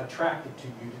attractive to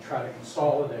you to try to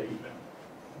consolidate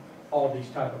all these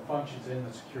type of functions in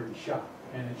the security shop,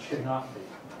 and it should not be.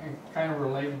 And kind of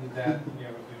related to that,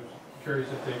 I was curious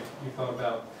if you thought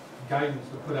about guidance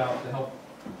to put out to help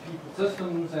people,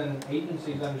 systems and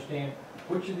agencies understand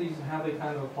which of these and how they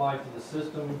kind of apply to the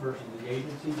system versus the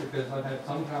agency, because I've had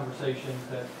some conversations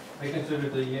that they consider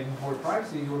the inventory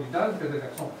privacy already done because they've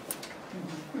got so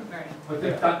much. Right. But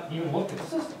they've not even looked at the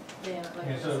system. Yeah,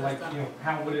 And so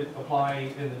how would it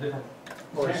apply in the different,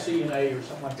 Or a CNA or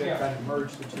something like that, kind of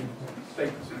merge the two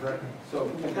statements of record.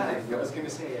 So, I was going to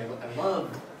say, I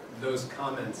love those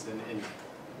comments and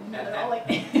I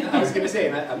I was going to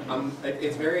say,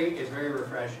 it's very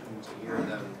refreshing to hear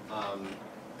them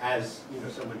as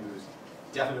someone who's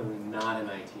definitely not an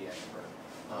IT expert.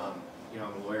 I'm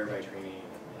a lawyer by training,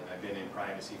 and I've been in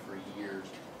privacy for years.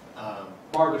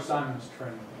 Barbara Simon's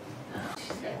training.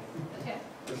 Okay.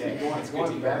 Okay, it's good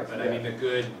to hear, but I mean, the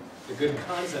good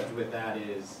concept with that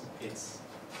is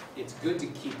it's good to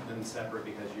keep them separate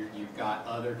because you've got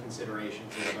other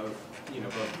considerations that are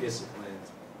both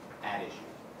disciplines at issue.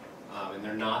 And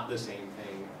they're not the same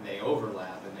thing. They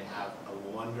overlap and they have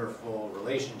a wonderful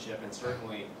relationship, and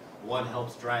certainly one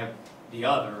helps drive the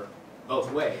other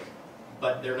both ways,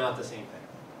 but they're not the same thing.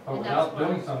 but without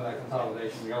doing some of that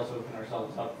consolidation, we also open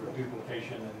ourselves up for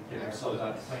duplication and getting ourselves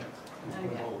out of sync.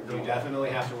 You definitely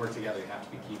have to work together. You have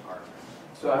to be key partners.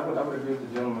 So I would agree with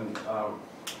the gentleman's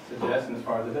suggestion as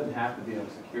far as it doesn't have to be on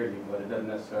security, but it doesn't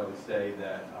necessarily say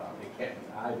that it can't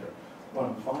be either. What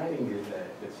I'm finding is that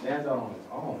if it stands out on its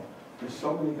own, there's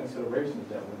so many considerations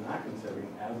that we're not considering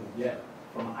as of yet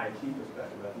from an IT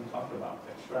perspective, as we talked about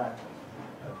extraction,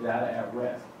 data at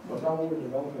rest. But now when we're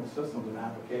developing systems and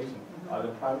applications, are the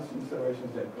privacy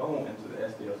considerations that go into the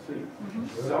SDLC?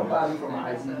 Somebody from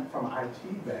an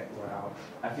IT background,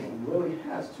 I think, really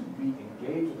has to be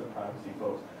engaged with the privacy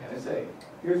folks and say,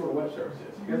 here's what a web service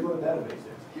is, here's what a database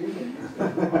is, here's what these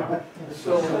things are.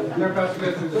 So they're about to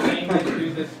go through the same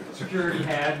issue that security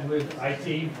had with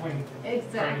IT when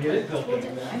trying to get it built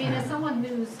in. I mean, as someone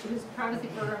whose privacy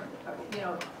program,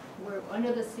 we're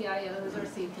under the CIO, who's our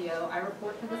CPO, I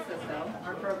report to the CISO,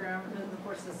 our program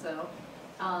reports to CISO.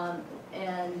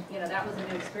 And that was a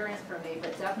new experience for me,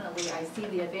 but definitely I see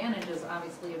the advantages,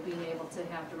 obviously, of being able to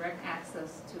have direct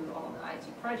access to all the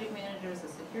IT project managers, the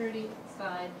security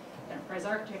side, enterprise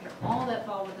architecture, all that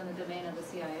fall within the domain of the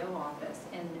CIO office.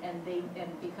 And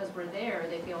because we're there,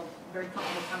 they feel very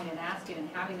comfortable coming and asking and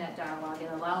having that dialogue and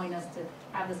allowing us to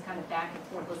have this kind of back and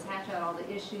forth. Let's hash out all the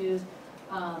issues.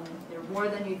 There are more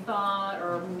than you thought,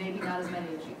 or maybe not as many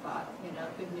as you thought.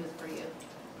 Good news for you.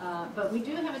 But we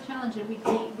do have a challenge, and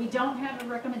we don't have a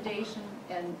recommendation.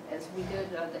 And as we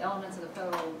did the elements of the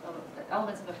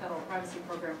federal privacy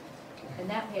program, in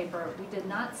that paper, we did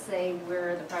not say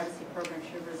where the privacy program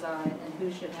should reside and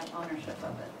who should have ownership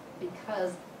of it.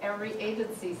 because every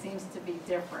agency seems to be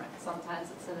different.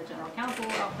 Sometimes it's in the general counsel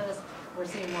office. We're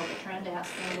seeing more of a trend to have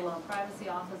standalone privacy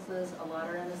offices. A lot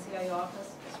are in the CIO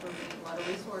office. That's where a lot of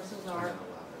resources are.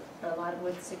 A lot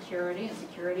with security, and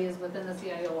security is within the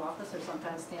CIO office or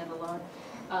sometimes standalone.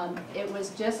 It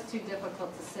was just too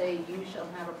difficult to say you shall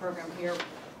have a program here,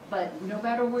 but no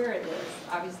matter where it is,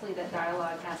 obviously that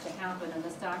dialogue has to happen, and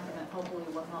this document hopefully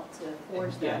will help to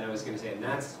forge that. Yeah, and I was going to say, and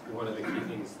that's one of the key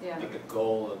things, Yeah. like the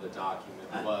goal of the document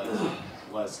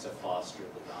was to foster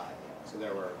the dialogue. So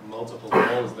there were multiple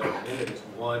goals that went into this.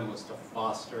 One was to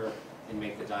foster and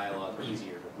make the dialogue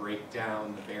easier, to break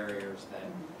down the barriers that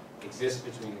exist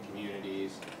between the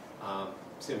communities,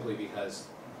 simply because,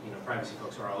 you know, privacy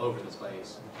folks are all over this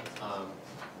place.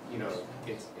 You know,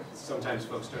 it's sometimes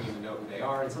folks don't even know who they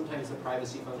are, and sometimes the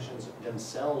privacy functions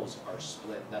themselves are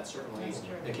split. That's certainly That's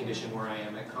true. the condition where I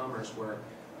am at Commerce, where,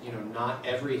 you know, not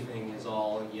everything is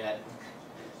all yet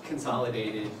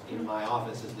consolidated in my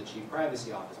office as the chief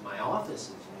privacy office. My office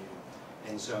is new,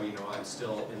 and so, you know, I'm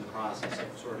still in the process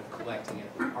of sort of collecting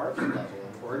at the department level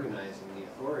and organizing the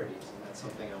authorities, and that's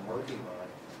something I'm working on.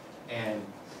 And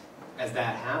as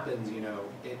that happens, you know,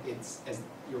 it's as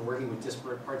you're working with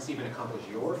disparate parts to even accomplish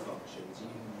your functions.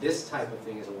 This type of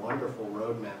thing is a wonderful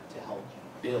roadmap to help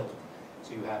you build.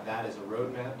 So you have that as a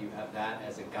roadmap, you have that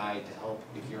as a guide to help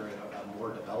if you're in a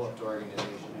more developed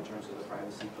organization in terms of the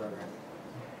privacy program,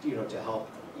 you know, to help,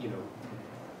 you know,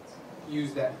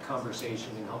 use that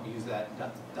conversation and help use that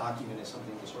document as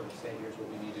something to sort of say, here's what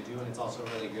we need to do. And it's also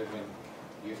really good when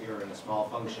you're in a small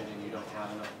function and you don't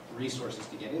have enough resources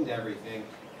to get into everything,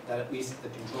 that at least the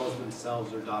controls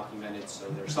themselves are documented, so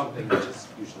there's something, which is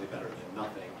usually better than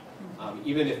nothing.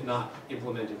 Even if not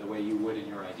implemented the way you would in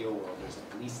your ideal world, there's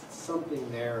at least something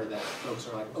there that folks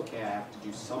are like, okay, I have to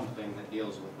do something that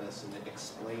deals with this and that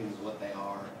explains what they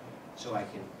are, so I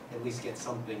can at least get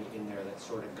something in there that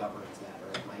sort of governs that,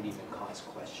 or it might even cause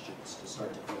questions to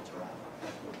start to filter out.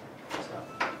 So,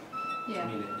 Yeah. I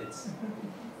mean, it's...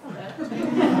 That was so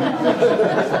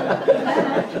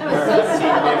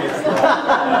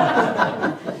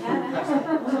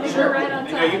Sure, right on I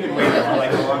know you've been time. waiting for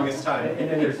like the longest time. And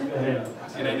then there's,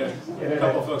 And I know a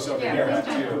couple folks over Yeah, here please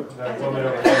have too. that woman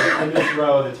over there, in this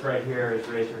row that's right here has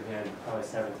raised her hand probably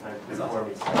 7 times before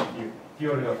me, so if you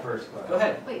want to go first, Go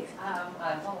ahead. Please. A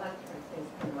whole lot of different things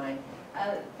come to mind. A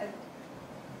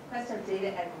question of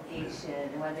data aggregation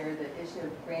and whether the issue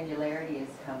of granularity has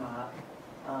come up,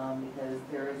 because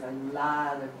there is a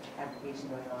lot of aggregation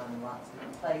going on in lots of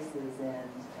different places,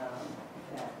 and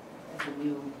that as a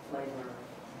new flavor,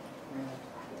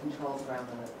 controls around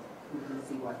who can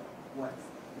see what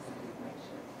specific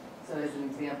information. So as an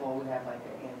example, we have like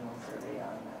an annual survey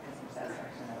on customer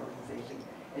satisfaction in that organization.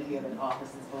 If you have an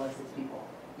office that's full of 6 people,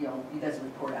 you know, he does a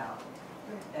report out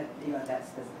at, you know, at that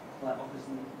specific level, because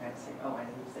you can say, oh, I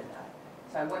know who said that.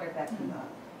 So I wonder if that came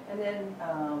up. And then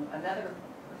another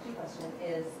question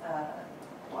is,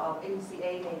 while agency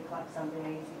A may collect something,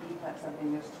 agency B collect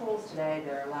something, there's tools today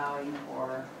that are allowing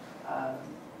for,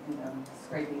 you know,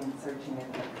 scraping and searching it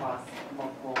across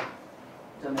multiple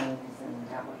domains and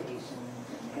applications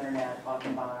and the internet all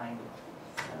combined.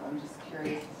 So I'm just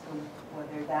curious as to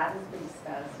whether that has been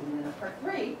discussed. And then part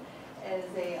 3 is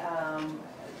the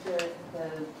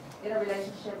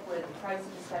interrelationship with the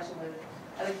privacy discussion with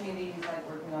other communities, like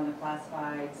working on the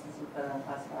classifieds,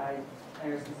 classified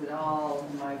layers, because it all,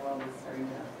 in my world, is starting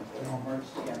to all merge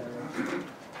together.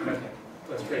 Okay,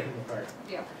 let's break them apart.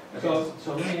 Yeah. So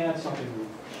let me add something to what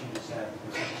she just said,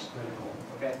 because it's critical.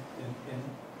 Okay. And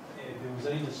if there was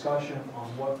any discussion on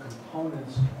what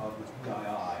components of the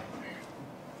PII,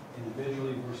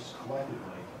 individually versus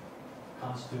collectively,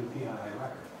 constitute a PII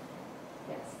record.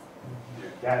 Yes.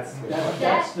 That's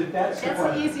That's the That's the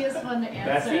question. easiest one to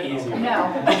answer. That's the easy one. No.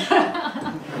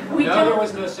 We No, there don't-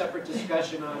 was no separate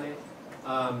discussion on it.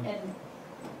 And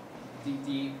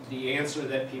The answer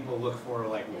that people look for,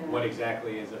 like, what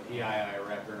exactly is a PII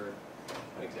record?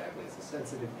 What exactly is a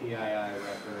sensitive PII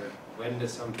record? When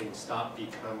does something stop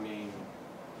becoming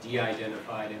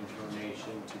de-identified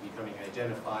information to becoming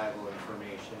identifiable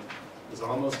information is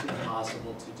almost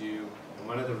impossible to do. And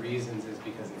one of the reasons is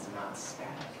because it's not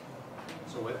static.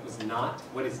 So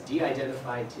what is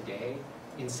de-identified today,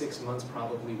 in 6 months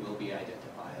probably will be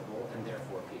identifiable and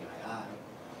therefore PII.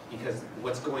 Because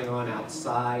what's going on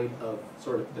outside of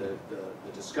sort of the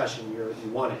discussion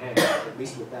you want to have, at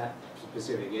least with that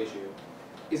specific issue,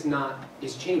 is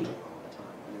changing all the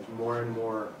time. And there's more and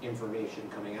more information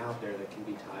coming out there that can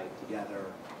be tied together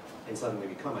and suddenly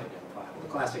become identifiable. The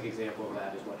classic example of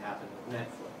that is what happened with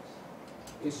Netflix.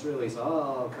 They used to release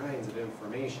all kinds of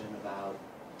information about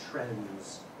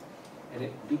trends And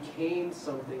it became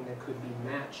something that could be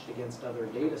matched against other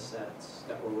data sets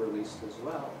that were released as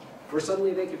well, where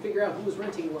suddenly they could figure out who was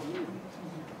renting what movie.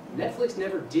 Netflix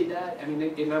never did that. I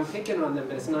mean, and I'm picking on them,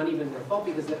 but it's not even their fault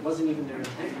because that wasn't even their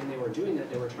intent when they were doing that.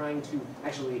 They were trying to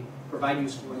actually provide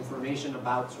useful information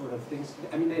about sort of things.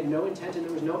 I mean, they had no intent and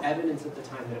there was no evidence at the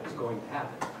time that it was going to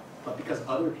happen. But because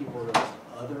other people released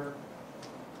other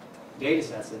data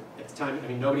sets at the time, I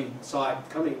mean, nobody saw it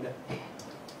coming. That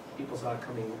people saw it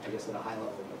coming, I guess, at a high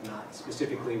level, but not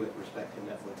specifically with respect to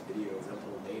Netflix video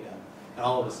rental data. And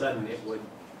all of a sudden, it would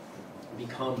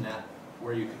become that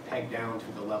where you could peg down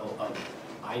to the level of,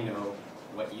 I know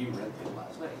what you rented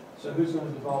last night. So who's going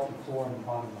to develop the floor and the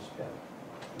bottomless pit?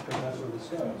 Because that's where this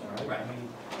goes, right? I mean,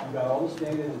 you've got all this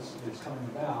data that's coming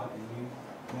about, and you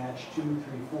match 2,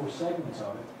 3, 4 segments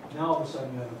of it. Now all of a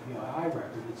sudden you have a PII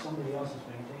record that somebody else has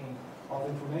maintained all the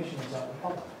information that's out in the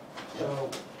public. So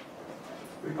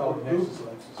We call it who nexus.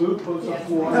 who puts the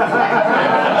floor?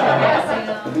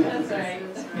 That's right.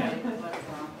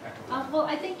 Well,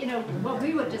 I think, what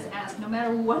we would just ask, no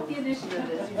matter what the initiative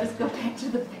is, you just go back to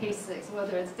the basics,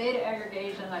 whether it's data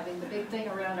aggregation. I think the big thing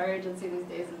around our agency these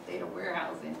days is data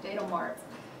warehousing, data marts,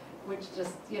 which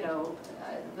just,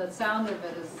 the sound of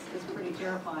it is pretty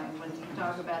terrifying when you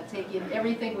talk about taking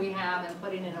everything we have and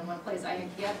putting it in one place. I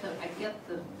get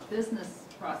the business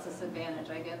process advantage.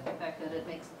 I get the fact that it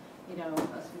makes,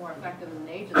 us more effective as an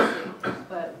agency.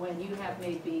 But when you have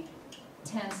maybe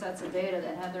 10 sets of data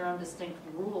that have their own distinct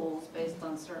rules based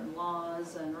on certain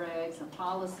laws and regs and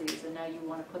policies, and now you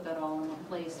want to put that all in one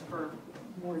place for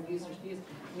more users to use.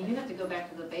 I mean, you have to go back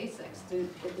to the basics.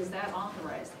 Is that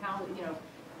authorized? How,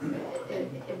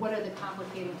 what are the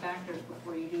complicating factors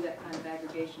before you do that kind of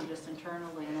aggregation just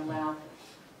internally and allow,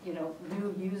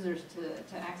 new users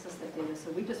to access that data?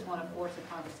 So we just want to force a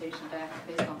conversation back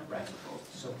based on the principles.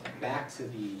 So back to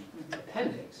the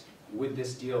appendix, would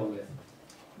this deal with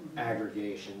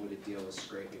aggregation? Would it deal with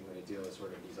scraping? Would it deal with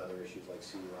sort of these other issues like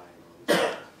CUI and all these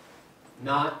things?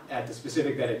 Not at the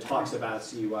specific that it talks about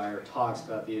CUI or talks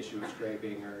about the issue of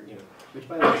scraping or, which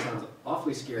by the way sounds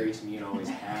awfully scary to me and always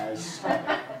has.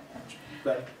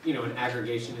 But, an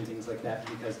aggregation and things like that,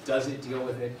 because does it deal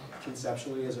with it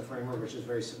conceptually as a framework, which is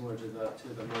very similar to the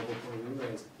mobile point we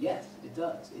raised? Yes, it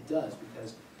does. It does,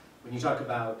 because when you talk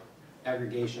about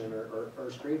aggregation or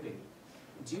scraping,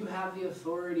 do you have the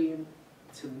authority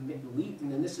to lead,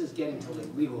 and then this is getting to the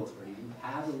legal authority. Do you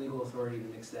have the legal authority to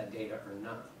mix that data or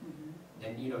not?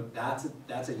 And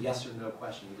that's a yes or no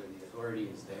question. Either the authority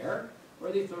is there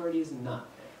or the authority is not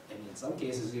there. And in some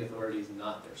cases, the authority is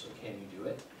not there. So can you do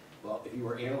it? Well, if you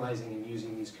were analyzing and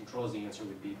using these controls, the answer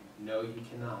would be no, you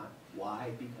cannot.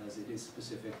 Why? Because it is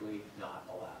specifically not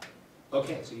allowed.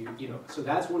 Okay, so so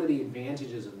that's one of the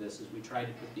advantages of this is we tried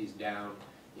to put these down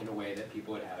in a way that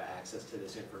people would have access to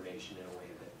this information in a way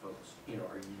that folks,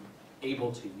 are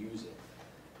able to use it.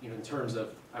 In terms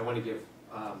of, I want to give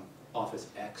Office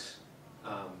X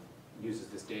uses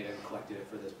this data and collected it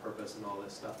for this purpose and all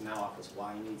this stuff. Now Office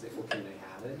Y needs it. Well, can they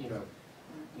have it?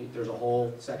 There's a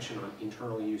whole section on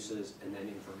internal uses and then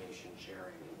information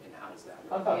sharing and how does that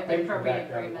I work? thought Yeah, paper appropriate back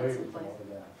that way agreements in with all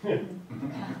place. of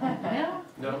that. No?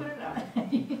 No. Believe it or not.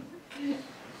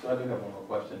 So I do have one more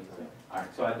question. All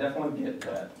right, so I definitely get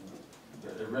that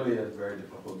it really is very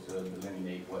difficult to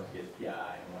delineate what is PI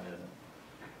and what isn't.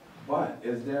 But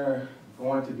is there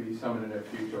going to be some in the near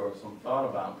future or some thought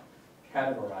about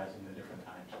categorizing the different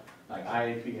types? Like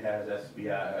IAP has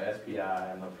SBI, or SPI,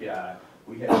 and PI.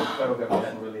 The federal government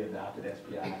hasn't really adopted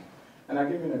SPI. And I'll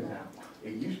give you an example.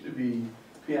 It used to be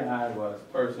PI was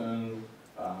person,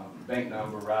 bank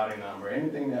number, routing number,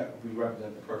 anything that we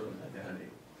represent the person's identity.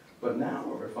 But now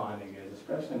what we're finding is,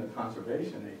 especially in the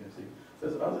conservation agency,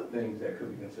 there's other things that could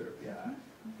be considered PI.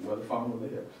 Where the farmer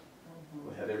lives,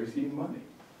 have they received money,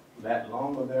 that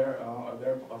long of their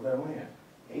land,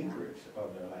 acreage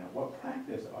of their land, what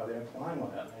practice are they applying on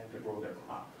that land to grow their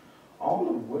crop? All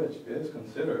of which is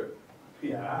considered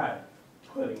PI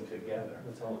putting together.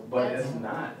 But it's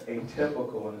not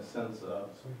atypical in the sense of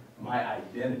my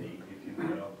identity, if you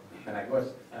will. And I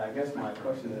guess my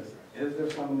question is there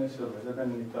some initiative, has there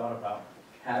been any thought about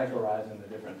categorizing the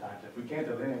different types? If we can't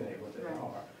delineate what they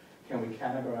are, can we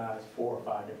categorize 4 or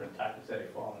 5 different types and say they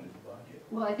fall into the bucket?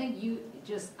 Well, I think you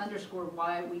just underscored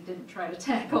why we didn't try to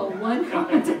tackle one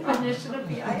common definition of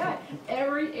PII.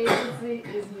 Every agency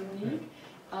is unique.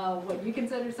 What you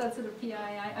consider sensitive PII,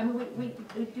 I mean,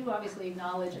 we do obviously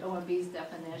acknowledge OMB's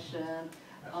definition.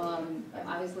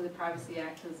 Obviously, the Privacy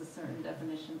Act has a certain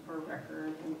definition for a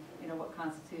record and, what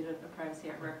constitutes a Privacy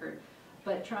Act record.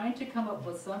 But trying to come up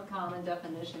with some common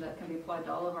definition that can be applied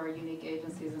to all of our unique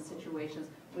agencies and situations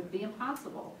would be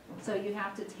impossible. So you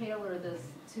have to tailor this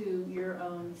to your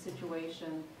own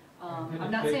situation.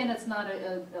 I'm not saying it's not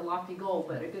a lofty goal,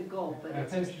 but a good goal, but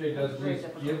it's Appendix J does at very least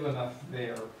difficult. give enough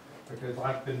there, because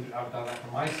I've done that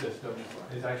for my system,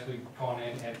 is actually gone in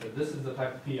and said, this is the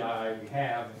type of PII we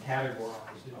have and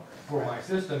categorized it for my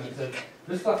system, and said,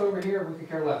 this stuff over here, we could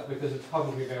care less, because it's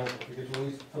publicly available, because at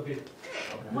least some people.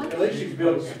 One At least you can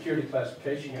build a security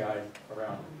classification guide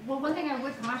around it. Well, one thing I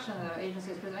would caution the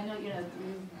agencies, because I know, you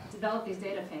develop these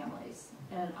data families,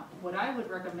 and what I would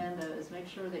recommend though is make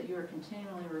sure that you are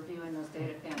continually reviewing those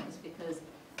data families, because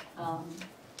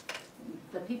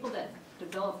the people that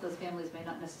develop those families may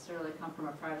not necessarily come from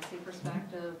a privacy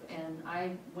perspective, and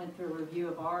I went through a review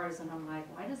of ours, and I'm like,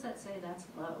 why does that say that's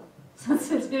low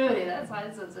sensitivity, that's high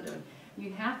sensitivity?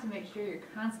 You have to make sure you're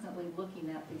constantly looking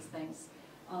at these things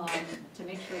to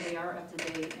make sure they are up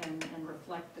to date and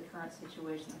reflect the current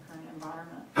situation, the current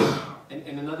environment.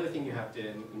 And another thing you have to,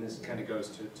 and this kind of goes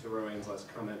to Rowan's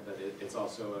last comment, but it's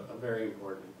also a very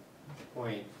important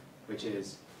point, which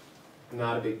is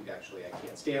not a big, actually I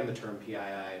can't stand the term PII,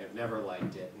 and I've never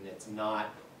liked it, and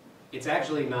it's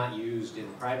actually not used in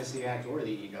the Privacy Act or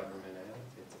the e-government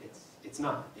Act. It's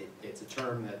not. It's a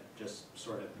term that just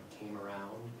sort of came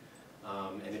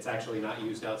around, and it's actually not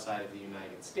used outside of the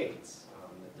United States.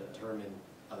 The term in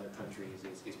other countries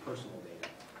is personal data.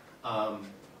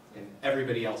 And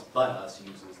everybody else but us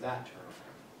uses that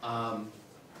term.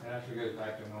 It actually goes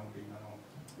back to an OMB memo.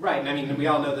 Right, and I mean, we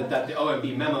all know that the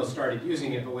OMB memo started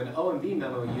using it, but when OMB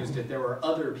memo used it, there were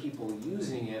other people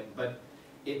using it, but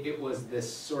it was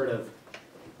this sort of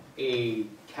a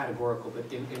categorical, but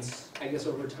I guess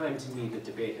over time, to me, the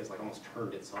debate has like almost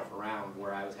turned itself around,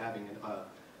 where I was having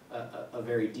a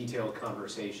very detailed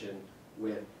conversation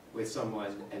with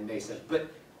someone, and they said,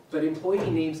 but employee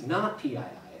name's not PII.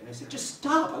 And I said, just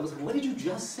stop. I was like, what did you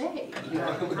just say? You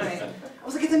know, Right. I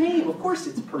was like, it's a name. Of course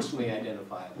it's personally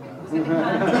identifiable.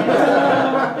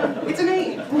 It's a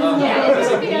name.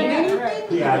 Does it mean anything?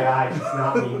 PII does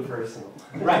not mean personal.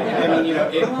 Right. I mean,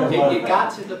 it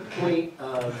got to the point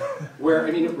of where,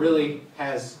 I mean, it really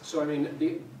has, so I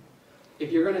mean,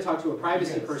 if you're going to talk to a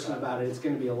privacy person about it, it's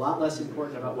going to be a lot less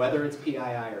important about whether it's PII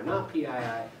or not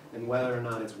PII, and whether or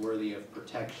not it's worthy of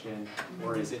protection,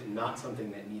 or is it not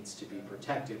something that needs to be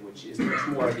protected, which is much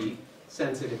more the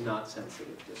sensitive, not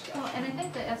sensitive discussion. Well, and I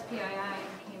think the SPII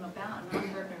came about, and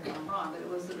I'm correct me if I'm wrong, but it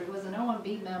was an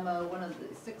OMB memo, one of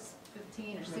the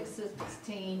 615 or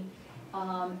 616,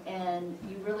 and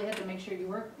you really had to make sure you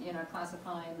were,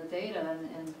 classifying the data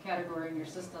and categorizing your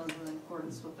systems in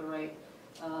accordance with the right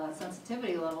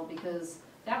sensitivity level, because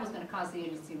that was going to cost the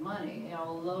agency money. A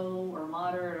low or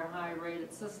moderate or high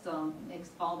rated system makes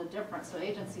all the difference. So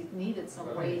agencies needed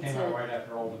some way It came out right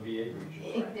after all the VA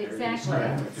breaches.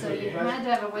 Exactly. So you had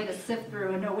to have a way to sift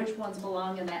through and know which ones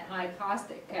belong in that high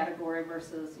caustic category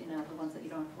versus, the ones that you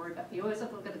don't have to worry about. You always have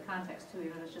to look at the context too,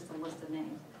 even if it's just a list of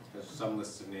names. Because some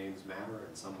lists of names matter,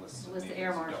 and some lists of List names of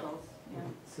air don't. marshals. Yeah.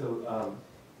 So,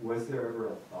 was there ever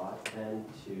a thought then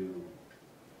to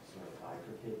sort of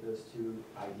bifurcate those two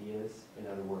ideas? In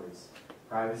other words,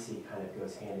 privacy kind of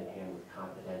goes hand in hand with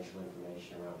confidential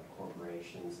information around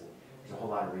corporations, and there's a whole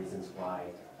lot of reasons why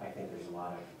I think there's a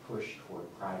lot of push toward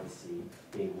privacy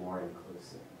being more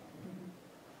inclusive.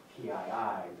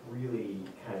 PII really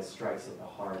kind of strikes at the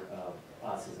heart of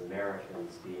us as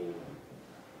Americans being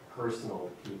personal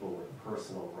people with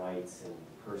personal rights and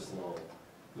personal,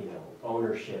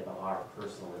 ownership of our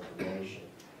personal information.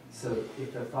 So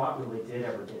if the thought really did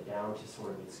ever get down to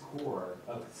sort of its core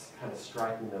of kind of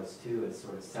striking those two as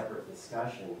sort of separate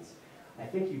discussions, I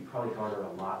think you'd probably garner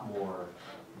a lot more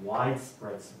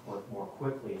widespread support more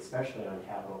quickly, especially on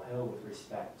Capitol Hill with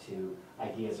respect to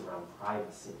ideas around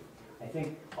privacy. I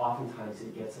think oftentimes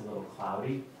it gets a little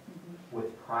cloudy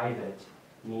with private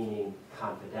meaning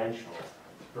confidential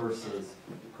versus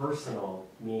personal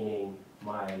meaning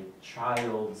my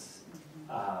child's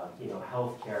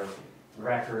healthcare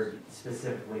record,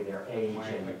 specifically their age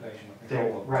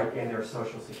and their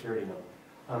social security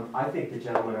number. I think the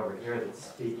gentleman over here that's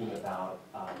speaking about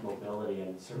mobility,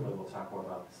 and certainly we'll talk more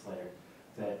about this later,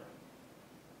 that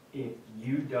if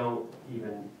you don't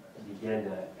even begin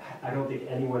to, I don't think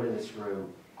anyone in this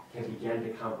room can begin to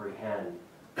comprehend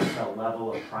the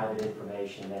level of private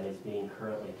information that is being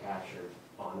currently captured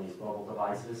on these mobile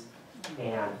devices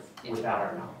and without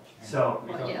our knowledge. So,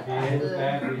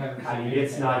 I mean,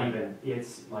 it's not even,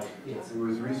 it's like, it's There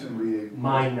was recently,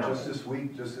 mind-numbing. just this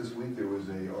week, there was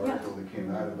a article that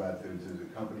came out about there's a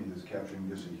company that's capturing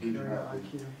just a huge amount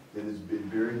that has been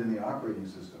buried in the operating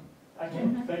system. I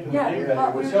can't think of the Yeah, name of it,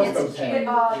 it was it's Helco's hand.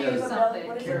 something.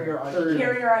 What is it? Carrier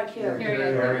Carrier IQ.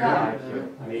 Carrier Yeah.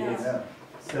 I mean, it's, Yeah,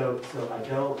 so I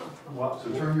don't, so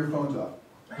turn your phones off.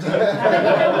 But you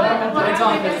know what It's I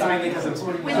on went the back- side because I'm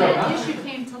sort of. when that issue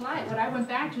came to light, what I went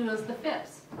back to was the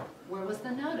FIPS. Where was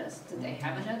the notice? Did they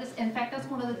have a notice? In fact, that's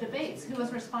one of the debates. Who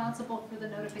was responsible for the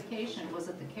notification? Was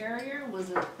it the carrier? Was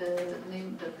it the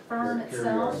firm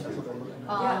itself? And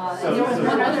there was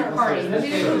one other party.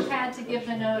 Who had to give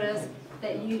the notice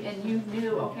that and you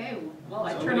knew, okay, well,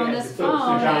 I turned on this so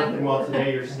phone Jonathan, and. well,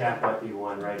 today your staff might be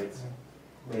one, right? It's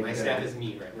maybe My staff is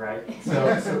me, right? right?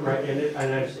 So right,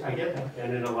 and I get that,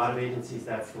 and in a lot of agencies,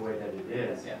 that's the way that it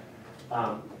is. Yeah.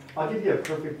 I'll give you a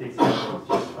perfect example of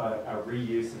just a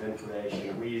reuse of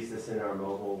information. We use this in our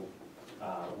mobile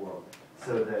world.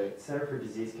 So the Center for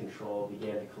Disease Control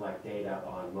began to collect data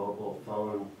on mobile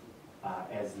phone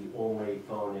as the only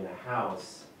phone in a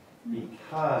house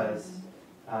because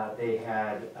they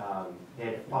had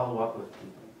to follow up with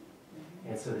people.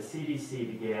 And so the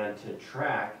CDC began to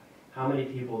track how many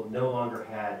people no longer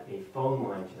had a phone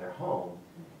line to their home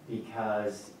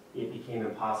because it became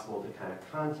impossible to kind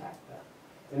of contact them.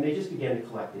 And they just began to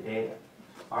collect the data.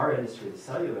 Our industry, the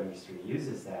cellular industry,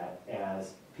 uses that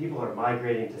as people are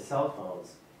migrating to cell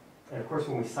phones. And of course,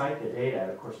 when we cite the data,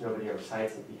 of course, nobody ever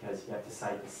cites it because you have to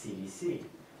cite the CDC,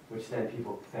 which then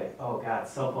people think, oh God,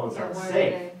 cell phones aren't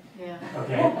safe. Yeah.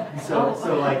 Okay, so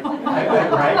like,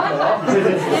 right? Because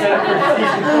it's the Center for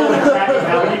Disease Control that's tracking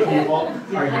how many people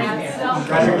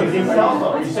are using cell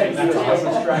phones. You say that's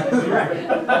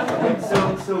Right.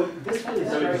 So this really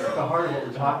strikes at the heart of what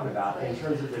we're talking about in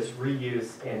terms of this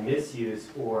reuse and misuse,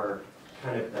 or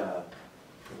kind of the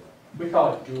We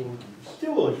call it dual use.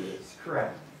 dual use.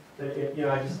 Correct.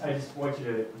 I just want you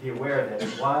to be aware that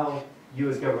while you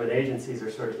as government agencies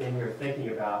are sort of in here thinking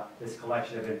about this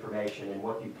collection of information and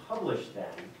what you publish then,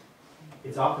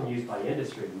 it's often used by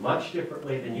industry much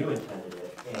differently than you intended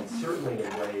it, and certainly in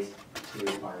ways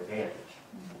to our advantage.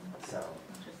 So.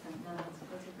 Interesting. No,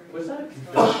 that's a great. Was that a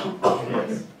confession? It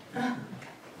is.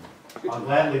 I'll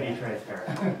gladly be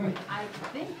transparent. I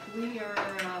think we are.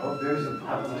 Oh, there's a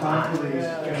time for these.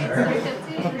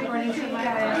 It's 3:15, according to my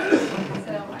phone.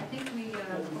 So I think we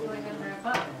will go ahead and wrap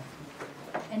up.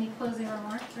 Any closing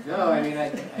remarks? Or No, I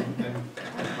comments? mean,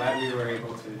 I'm glad we were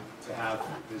able to have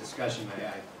the discussion.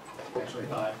 I actually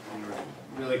thought we were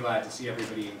really glad to see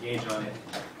everybody engage on it.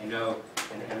 I know,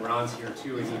 and Ron's here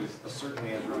too, and he was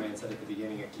certainly, as Ryan said at the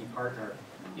beginning, a key partner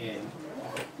in,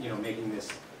 making this,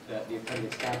 the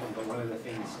appendix happen. But one of the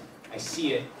things, I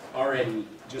see it already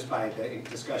just by the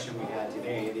discussion we had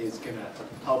today, it is going to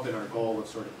help in our goal of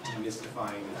sort of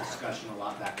demystifying the discussion a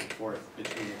lot back and forth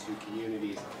between the two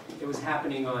communities. It was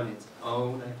happening on its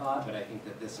own, I thought, but I think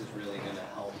that this is really going to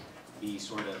help be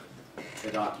sort of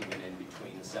the document in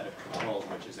between the set of controls,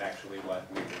 which is actually what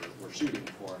we were shooting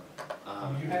for.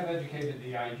 You have educated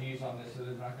the IGs on this, so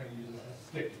they're not going to use it as a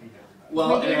stick to beat everybody. Well,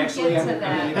 We and didn't actually, get I'm to going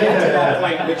that. to get to that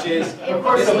point, which is, this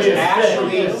was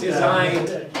actually designed,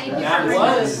 Thank you that for bringing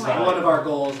was this point. one of our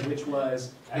goals, which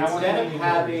was, And I want instead of to-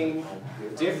 having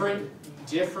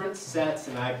different sets,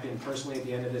 and I've been personally at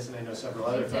the end of this, and I know several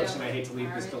other Me too. folks, and I hate to leave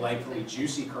this Alright. delightfully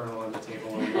juicy kernel on the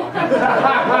table when we walk out.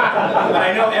 But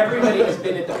I know everybody has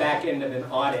been at the back end of an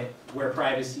audit where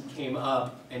privacy came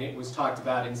up, and it was talked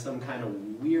about in some kind of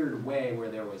weird way where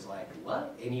there was like,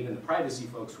 what? And even the privacy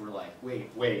folks were like, wait.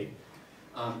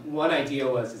 One idea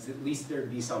is at least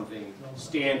there'd be something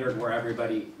standard where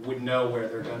everybody would know where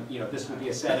they're going, this would be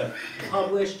a set of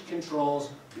published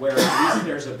controls where at least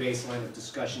there's a baseline of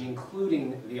discussion,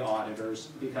 including the auditors,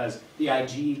 because the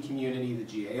IG community,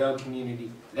 the GAO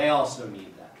community, they also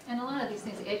need that. And a lot of these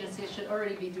things agencies should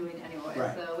already be doing anyway,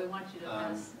 Right. so we want you to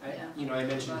pass, I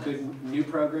mentioned good new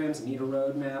programs need a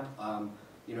roadmap.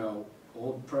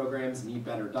 Old programs need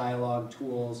better dialogue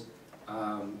tools.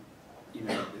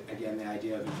 Again, the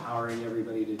idea of empowering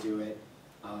everybody to do it.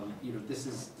 This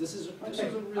is a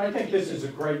really I think key this thing. is a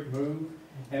great move,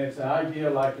 and it's an idea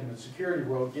like in the security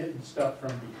world, getting stuff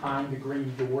from behind the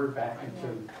green door back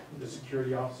into the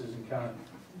security offices and kind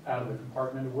of out of the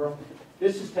compartmented world.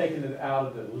 This is taking it out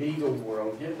of the legal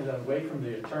world, getting it away from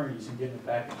the attorneys and getting it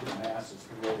back into the masses.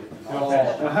 The way it Oh.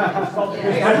 It's called the-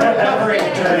 Hey, I'm a recovering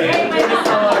attorney. It's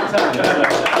a long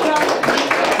time.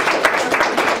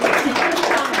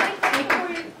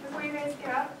 Before you guys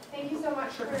get up, thank you so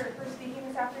much for speaking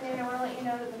this afternoon. I want to let you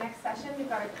know that the next session, we've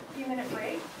got a few minute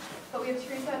break, but we have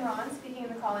Teresa and Ron speaking in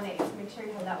the colonnade, so make sure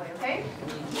you head that way, okay?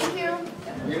 Thank you.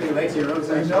 You're going to be late to your own I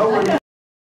section. know where you